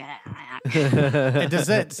like. And does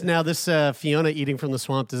that now this Fiona eating from the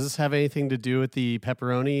swamp? Does this have anything to do with the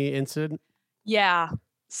pepperoni incident? Yeah.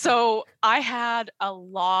 So I had a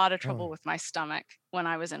lot of trouble with my stomach when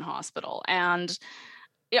I was in hospital, and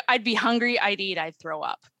I'd be hungry, I'd eat, I'd throw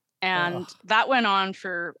up, and that went on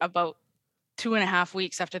for about 2.5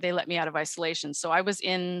 weeks after they let me out of isolation. So I was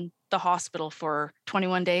in the hospital for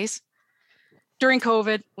 21 days. During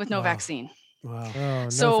COVID with no vaccine. Wow. Oh, no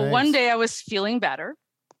So thanks. one day I was feeling better,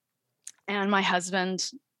 and my husband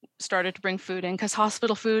started to bring food in because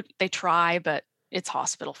hospital food, they try, but it's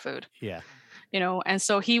hospital food. Yeah. And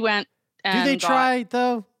so he went and Do they try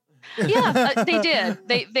though? Yeah, they did.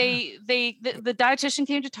 The dietitian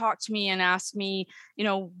came to talk to me and asked me,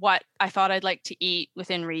 what I thought I'd like to eat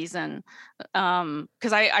within reason.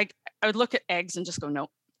 Because I would look at eggs and just go, no.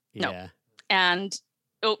 And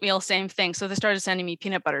oatmeal, same thing. So they started sending me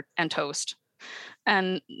peanut butter and toast.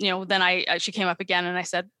 And, then she came up again and I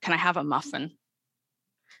said, can I have a muffin?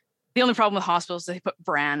 The only problem with hospitals is they put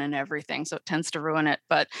bran and everything, so it tends to ruin it.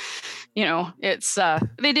 But, it's,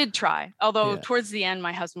 they did try. Although towards the end,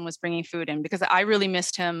 my husband was bringing food in because I really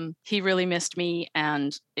missed him. He really missed me.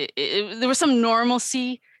 And there was some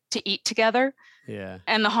normalcy to eat together. Yeah.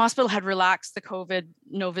 And the hospital had relaxed the COVID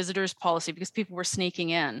no visitors policy because people were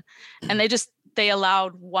sneaking in. And they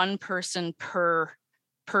allowed one person per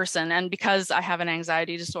person. And because I have an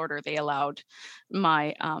anxiety disorder, they allowed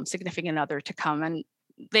my significant other to come. And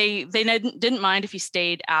they didn't mind if he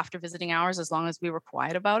stayed after visiting hours as long as we were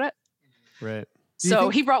quiet about it. Right. So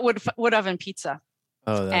he brought wood oven pizza.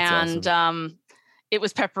 Oh, that's awesome. It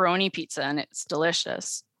was pepperoni pizza, and it's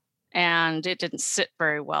delicious. And it didn't sit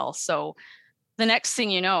very well. So the next thing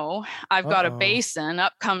you know, I've got a basin,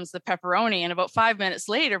 up comes the pepperoni, and about 5 minutes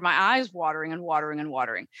later, my eye's watering and watering and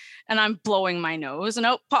watering, and I'm blowing my nose, and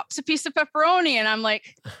out pops a piece of pepperoni, and I'm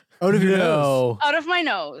like, out of your nose? Out of my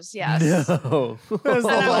nose, yes. No. That's the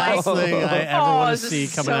last thing I ever want to see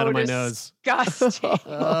coming out of my nose. Disgusting.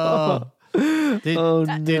 Did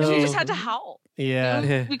We you just had to howl.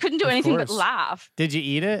 Yeah. We couldn't do anything but laugh. Did you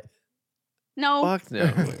eat it? No. Fuck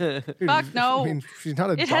no. Fuck no. I mean, she's not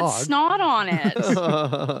a It dog. had snot on it.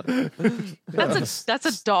 That's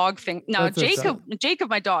a dog thing. No, Jacob,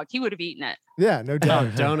 my dog, he would have eaten it. Yeah, no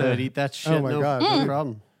doubt. Donut, eat that shit. Oh my God. No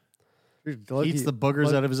problem. Dude, Eats the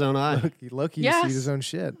boogers out of his own eye. Loki Yes. eats his own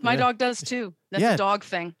shit. My dog does too. That's a dog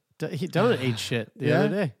thing. Donut ate shit the other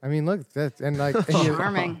day. I mean, look, that's and like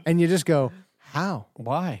Charming. and you just go, how?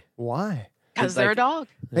 Why? Because they're a dog.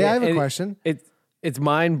 Hey, I have a question. It's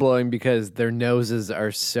mind blowing because their noses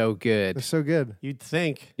are so good. They're so good. You'd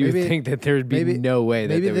think. You would think that there would be no way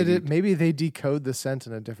that maybe they decode the scent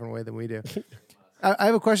in a different way than we do. I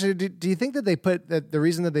have a question. Do you think that the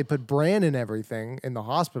reason that they put bran in everything in the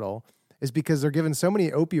hospital is because they're given so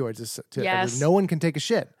many opioids Yes. no one can take a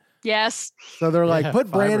shit? Yes. So they're like, Yeah,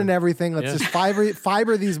 put bran fiber. in everything. Let's just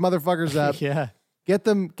fiber these motherfuckers up. Yeah. Get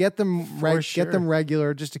them sure. get them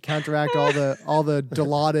regular just to counteract all the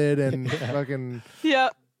Dilaudid and fucking. Yeah.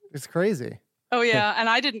 It's crazy. Oh yeah, and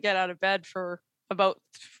I didn't get out of bed for about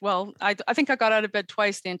I think I got out of bed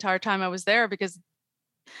twice the entire time I was there because,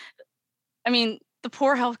 I mean, the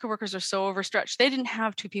poor healthcare workers are so overstretched. They didn't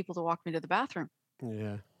have 2 people to walk me to the bathroom.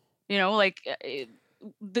 Yeah. You know, like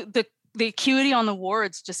the acuity on the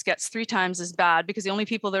wards just gets 3 times as bad because the only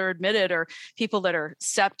people that are admitted are people that are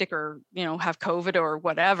septic or, you know, have COVID or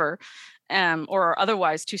whatever, or are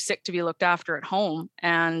otherwise too sick to be looked after at home.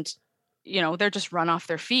 And, you know, they're just run off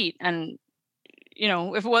their feet. And, you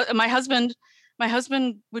know, if it was my husband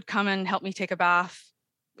would come and help me take a bath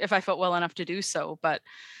if I felt well enough to do so. But,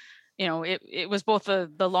 you know, it was both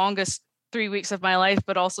the longest 3 weeks of my life,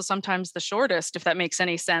 but also sometimes the shortest, if that makes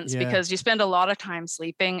any sense, because you spend a lot of time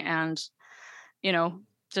sleeping and, you know,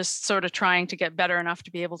 just sort of trying to get better enough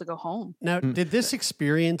to be able to go home. Now, did this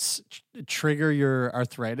experience trigger your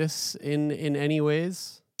arthritis in any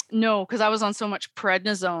ways? No, because I was on so much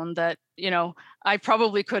prednisone that, you know, I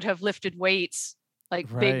probably could have lifted weights, like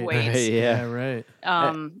big weights. Right.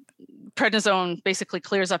 Prednisone basically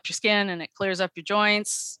clears up your skin and it clears up your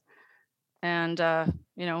joints. And,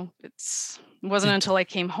 you know, it wasn't until I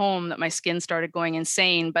came home that my skin started going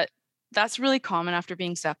insane, but that's really common after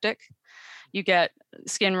being septic. You get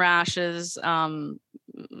skin rashes.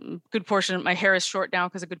 Good portion of my hair is short now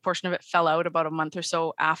because a good portion of it fell out about a month or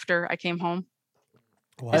so after I came home.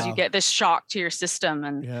 Because you get this shock to your system.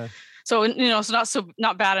 And so, you know, it's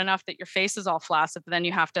not bad enough that your face is all flaccid, but then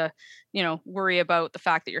you have to, you know, worry about the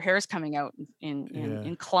fact that your hair is coming out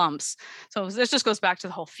in clumps. So this just goes back to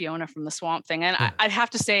the whole Fiona from the swamp thing. And I'd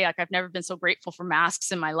have to say, like, I've never been so grateful for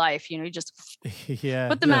masks in my life. You know, you just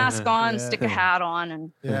put the mask on, stick a hat on,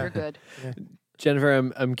 and you're good.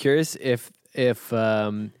 Jennifer, I'm curious if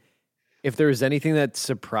there was anything that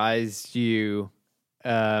surprised you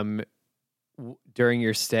during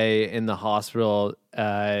your stay in the hospital,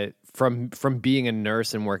 from being a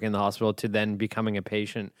nurse and working in the hospital to then becoming a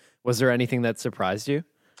patient. Was there anything that surprised you?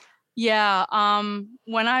 Yeah.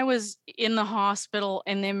 When I was in the hospital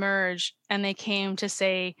in the Emerge and they came to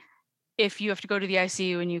say, if you have to go to the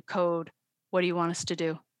ICU and you code, what do you want us to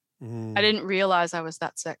do? I didn't realize I was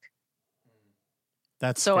that sick.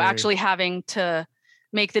 That's so scary. Actually having to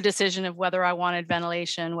make the decision of whether I wanted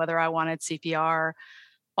ventilation, whether I wanted CPR,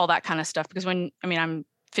 all that kind of stuff. Because I'm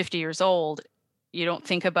 50 years old, you don't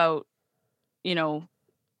think about, you know,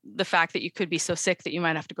 the fact that you could be so sick that you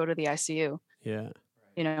might have to go to the ICU. Yeah.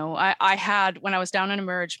 You know, I had, when I was down in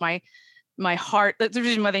Emerge, my heart, that's the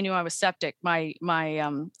reason why they knew I was septic. My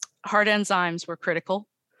heart enzymes were critical.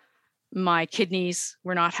 My kidneys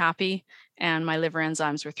were not happy and my liver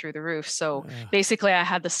enzymes were through the roof. So basically I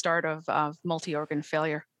had the start of multi-organ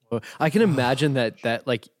failure. Well, I can imagine that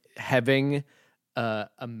like having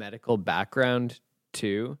a medical background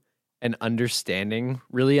too, and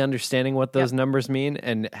really understanding what those numbers mean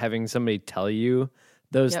and having somebody tell you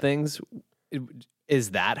those things.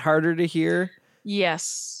 Is that harder to hear?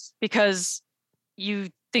 Yes, because you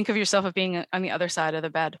think of yourself as being on the other side of the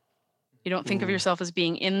bed. You don't think of yourself as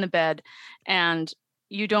being in the bed, and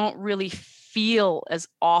you don't really feel as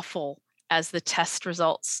awful as the test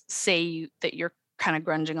results say that you're kind of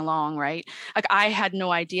grunging along, right? Like I had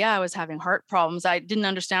no idea I was having heart problems. I didn't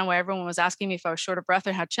understand why everyone was asking me if I was short of breath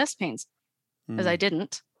or had chest pains, because I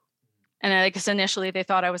didn't. And I guess initially they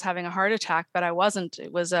thought I was having a heart attack, but I wasn't.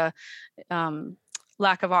 It was a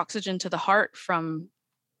lack of oxygen to the heart from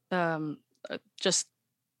just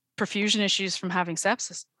perfusion issues from having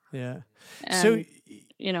sepsis. Yeah. And, so,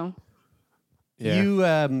 you know,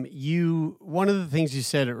 you one of the things you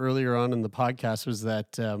said earlier on in the podcast was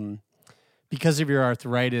that because of your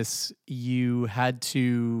arthritis, you had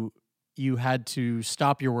to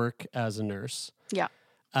stop your work as a nurse. Yeah.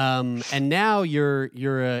 And now you're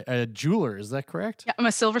a jeweler, is that correct? Yeah, I'm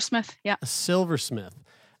a silversmith. Yeah. A silversmith.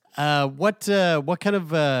 What kind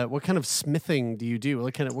of smithing do you do?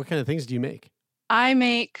 What kind of things do you make? I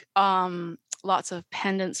make lots of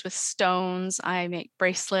pendants with stones. I make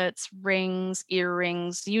bracelets, rings,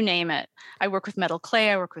 earrings, you name it. I work with metal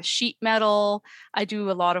clay. I work with sheet metal. I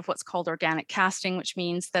do a lot of what's called organic casting, which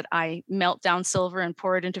means that I melt down silver and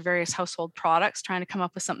pour it into various household products, trying to come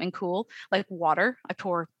up with something cool, like water. I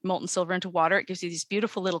pour molten silver into water. It gives you these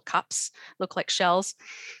beautiful little cups, look like shells.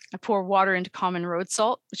 I pour water into common road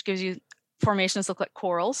salt, which gives you formations look like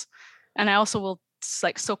corals. And I also will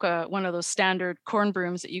like soak one of those standard corn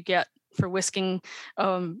brooms that you get for whisking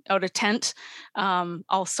out a tent.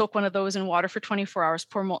 I'll soak one of those in water for 24 hours,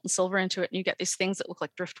 pour molten silver into it, and you get these things that look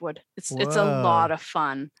like driftwood. It's a lot of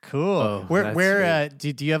fun. Cool. Oh, where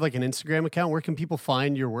do you have like an Instagram account? Where can people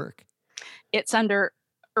find your work? It's under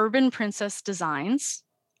Urban Princess Designs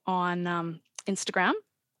on Instagram.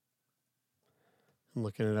 I'm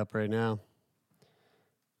looking it up right now.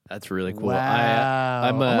 That's really cool. Wow.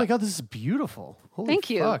 Oh my God, this is beautiful. Holy Thank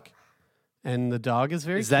you. fuck. And the dog is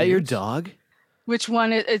very Is that cute. your dog? Which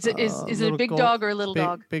one is it a big dog or a little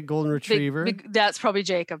dog? Big golden retriever. That's probably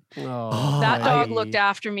Jacob. Oh, that dog looked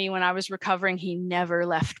after me when I was recovering. He never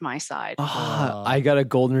left my side. I got a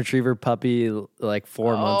golden retriever puppy like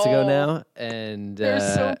 4 months ago now, and they're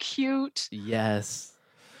so cute. Yes.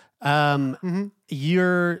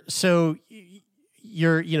 You're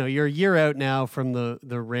a year out now from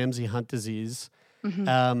the Ramsay Hunt disease.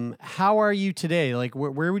 Mm-hmm. How are you today? Like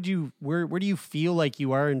where do you feel like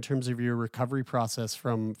you are in terms of your recovery process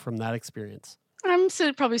from that experience? I'm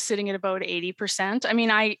probably sitting at about 80%. I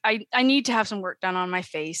mean, I need to have some work done on my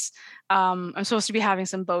face. I'm supposed to be having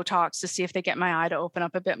some Botox to see if they get my eye to open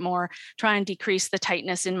up a bit more, try and decrease the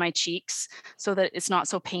tightness in my cheeks so that it's not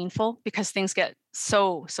so painful because things get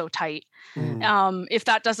so tight. If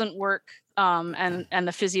that doesn't work, and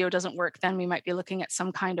the physio doesn't work, then we might be looking at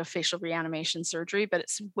some kind of facial reanimation surgery, but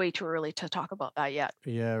it's way too early to talk about that yet.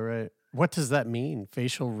 Yeah, right. What does that mean?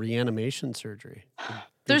 Facial reanimation surgery?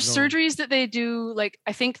 There's surgeries that they do, like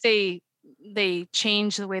I think they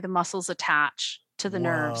change the way the muscles attach to the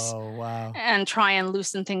nerves. Wow. And try and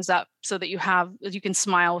loosen things up so that you can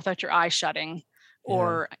smile without your eyes shutting,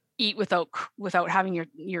 or eat without having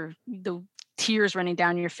the tears running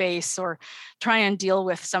down your face, or try and deal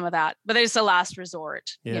with some of that. But it's a last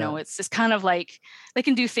resort. Yeah. It's kind of like they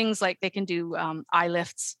can do things like they can do eye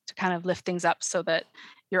lifts to kind of lift things up so that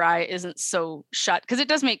your eye isn't so shut, because it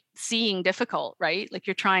does make seeing difficult, right? Like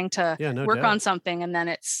you're trying to work on something and then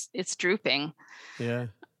it's drooping. Yeah.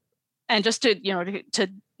 And just to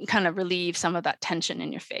kind of relieve some of that tension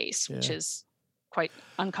in your face, which is quite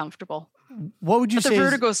uncomfortable. What would you say? The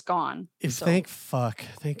vertigo's gone. Thank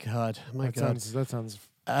God. My God. That sounds.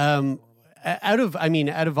 Out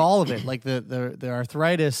of all of it, like the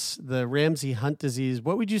arthritis, the Ramsay Hunt disease,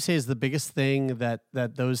 what would you say is the biggest thing that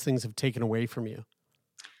those things have taken away from you?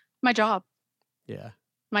 My job. Yeah.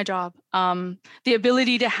 My job. The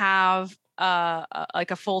ability to have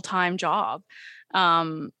like a full-time job.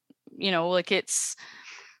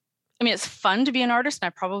 It's fun to be an artist, and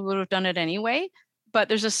I probably would have done it anyway. But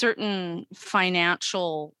there's a certain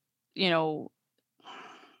financial,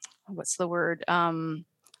 what's the word?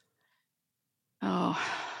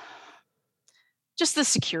 Just the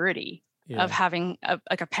security of having a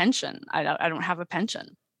pension. I don't have a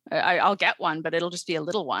pension. I'll get one, but it'll just be a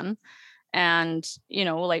little one. And,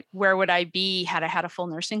 where would I be had I had a full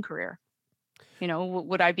nursing career?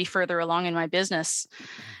 Would I be further along in my business?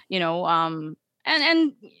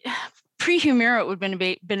 And pre-Humira would have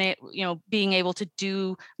been being able to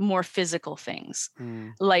do more physical things,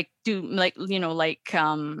 do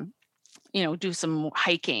some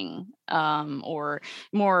hiking, or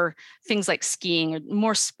more things like skiing, or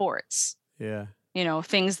more sports. Yeah.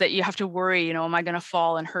 Things that you have to worry, am I going to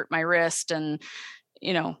fall and hurt my wrist, and,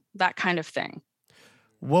 that kind of thing.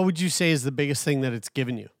 What would you say is the biggest thing that it's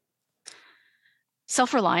given you?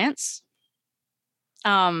 Self-reliance.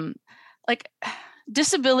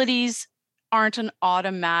 Disabilities aren't an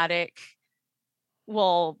automatic,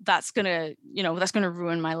 well, that's going to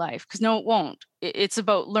ruin my life. Because no, it won't. It's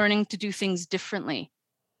about learning to do things differently.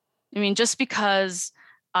 I mean, just because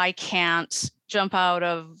I can't jump out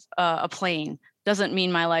of a plane doesn't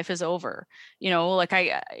mean my life is over.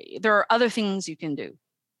 There are other things you can do,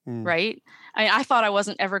 right? I thought I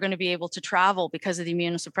wasn't ever going to be able to travel because of the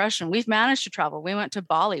immunosuppression. We've managed to travel. We went to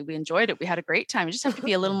Bali. We enjoyed it. We had a great time. You just have to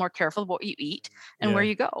be a little more careful about what you eat and where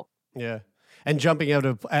you go. Yeah. And jumping out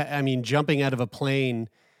of a plane,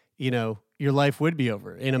 your life would be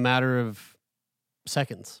over in a matter of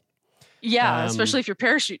seconds. Yeah, especially if your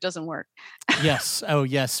parachute doesn't work. Yes. Oh,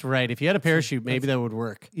 yes. Right. If you had a parachute, maybe that would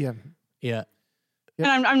work. Yeah. Yeah.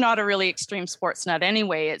 And I'm not a really extreme sports nut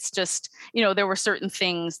anyway. It's just, there were certain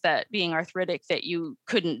things that being arthritic that you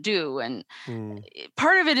couldn't do. And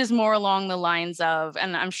part of it is more along the lines of,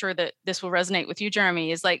 and I'm sure that this will resonate with you,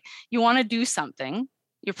 Jeremy, is like, you want to do something,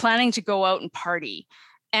 you're planning to go out and party,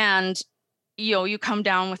 and, you come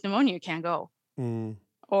down with pneumonia, you can't go.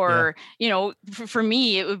 Or, for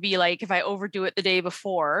me, it would be like, if I overdo it the day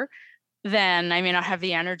before, then I may not have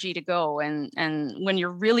the energy to go. And when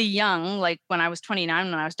you're really young, like when I was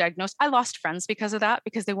 29, when I was diagnosed, I lost friends because of that,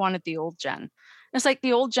 because they wanted the old Jen. It's like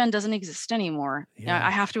the old Jen doesn't exist anymore. Yeah.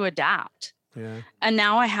 I have to adapt. Yeah. And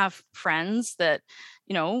now I have friends that,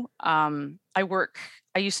 I'd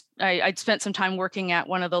spent some time working at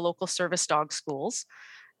one of the local service dog schools.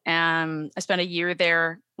 And I spent a year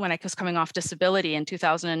there when I was coming off disability in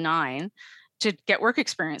 2009 to get work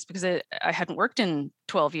experience because I hadn't worked in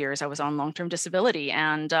 12 years. I was on long-term disability.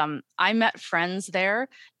 And I met friends there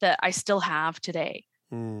that I still have today.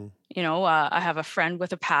 I have a friend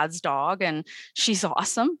with a PADS dog and she's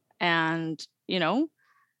awesome. And,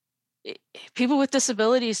 people with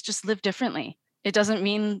disabilities just live differently. It doesn't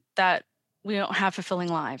mean that we don't have fulfilling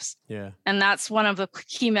lives. Yeah. And that's one of the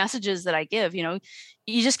key messages that I give. You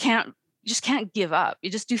just can't give up. You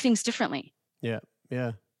just do things differently. Yeah.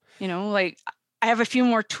 Yeah. Like I have a few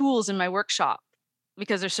more tools in my workshop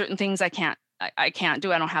because there's certain things I can't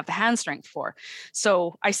do. I don't have the hand strength for.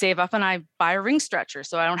 So I save up and I buy a ring stretcher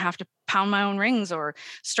so I don't have to pound my own rings or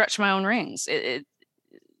stretch my own rings.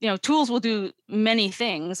 Tools will do many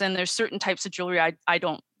things. And there's certain types of jewelry. I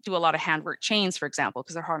don't do a lot of handwork chains, for example,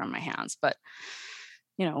 because they're hard on my hands. But,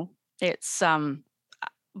 it's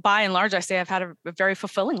by and large, I say I've had a very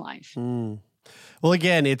fulfilling life. Well,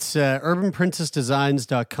 again, it's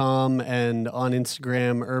urbanprincessdesigns.com and on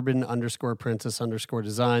Instagram,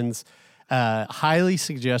 urban_princess_designs. Highly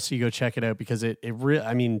suggest you go check it out because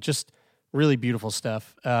just really beautiful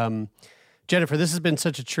stuff. Jennifer, this has been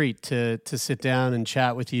such a treat to sit down and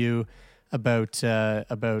chat with you about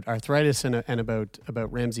arthritis and about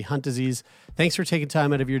Ramsay Hunt disease. Thanks for taking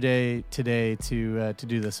time out of your day today to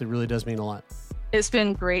do this. It really does mean a lot. It's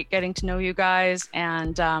been great getting to know you guys,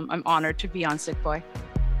 and I'm honored to be on Sick Boy.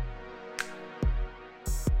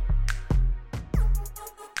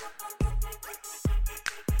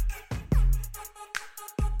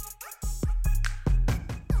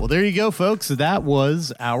 Well, there you go, folks. That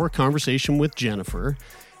was our conversation with Jennifer.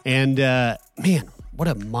 And man, what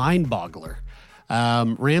a mind boggler.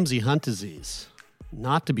 Ramsay Hunt disease.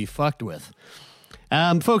 Not to be fucked with.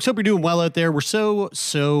 Folks, hope you're doing well out there. We're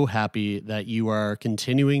so happy that you are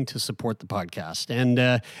continuing to support the podcast.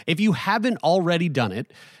 And if you haven't already done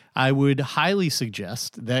it, I would highly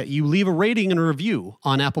suggest that you leave a rating and a review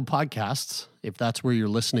on Apple Podcasts, if that's where you're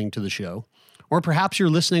listening to the show. Or perhaps you're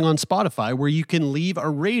listening on Spotify, where you can leave a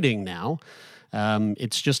rating now.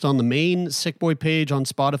 It's just on the main Sick Boy page on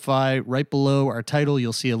Spotify. Right below our title,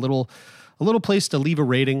 you'll see a little place to leave a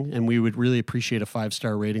rating, and we would really appreciate a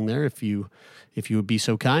 5-star rating there if you would be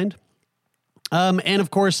so kind. And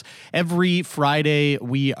of course, every Friday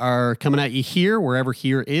we are coming at you here, wherever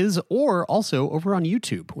here is, or also over on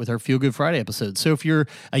YouTube with our Feel Good Friday episodes. So if you're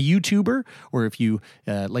a YouTuber, or if you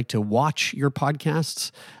like to watch your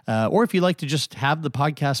podcasts, or if you like to just have the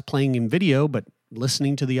podcast playing in video, but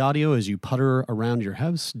listening to the audio as you putter around your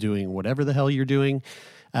house, doing whatever the hell you're doing,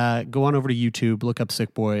 go on over to YouTube, look up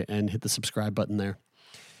Sick Boy, and hit the subscribe button there.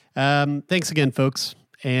 Thanks again, folks.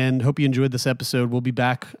 And hope you enjoyed this episode. We'll be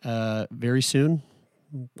back very soon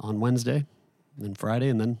on Wednesday, then Friday,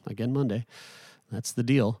 and then again Monday. That's the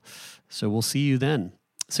deal. So we'll see you then.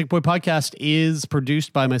 Sick Boy Podcast is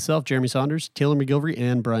produced by myself, Jeremy Saunders, Taylor McGilvery,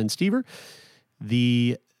 and Brian Stever.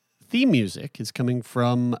 The theme music is coming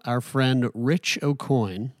from our friend Rich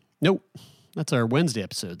O'Coin. Nope, that's our Wednesday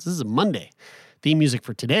episodes. This is a Monday. Theme music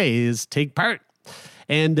for today is Take Part.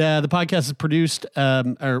 And the podcast is produced,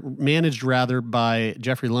 or managed rather, by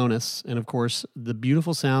Jeffrey Lonis. And of course, the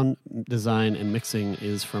beautiful sound design and mixing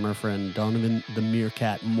is from our friend Donovan the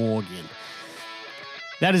Meerkat Morgan.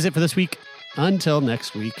 That is it for this week. Until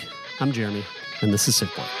next week, I'm Jeremy, and this is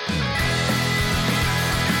Sick Boy.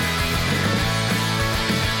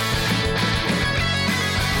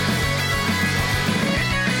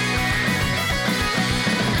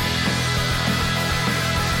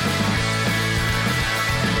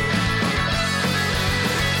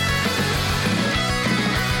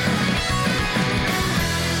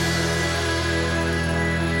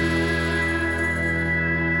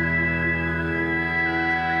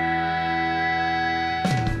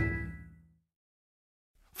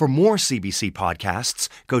 For more CBC podcasts,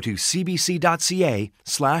 go to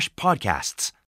cbc.ca/podcasts.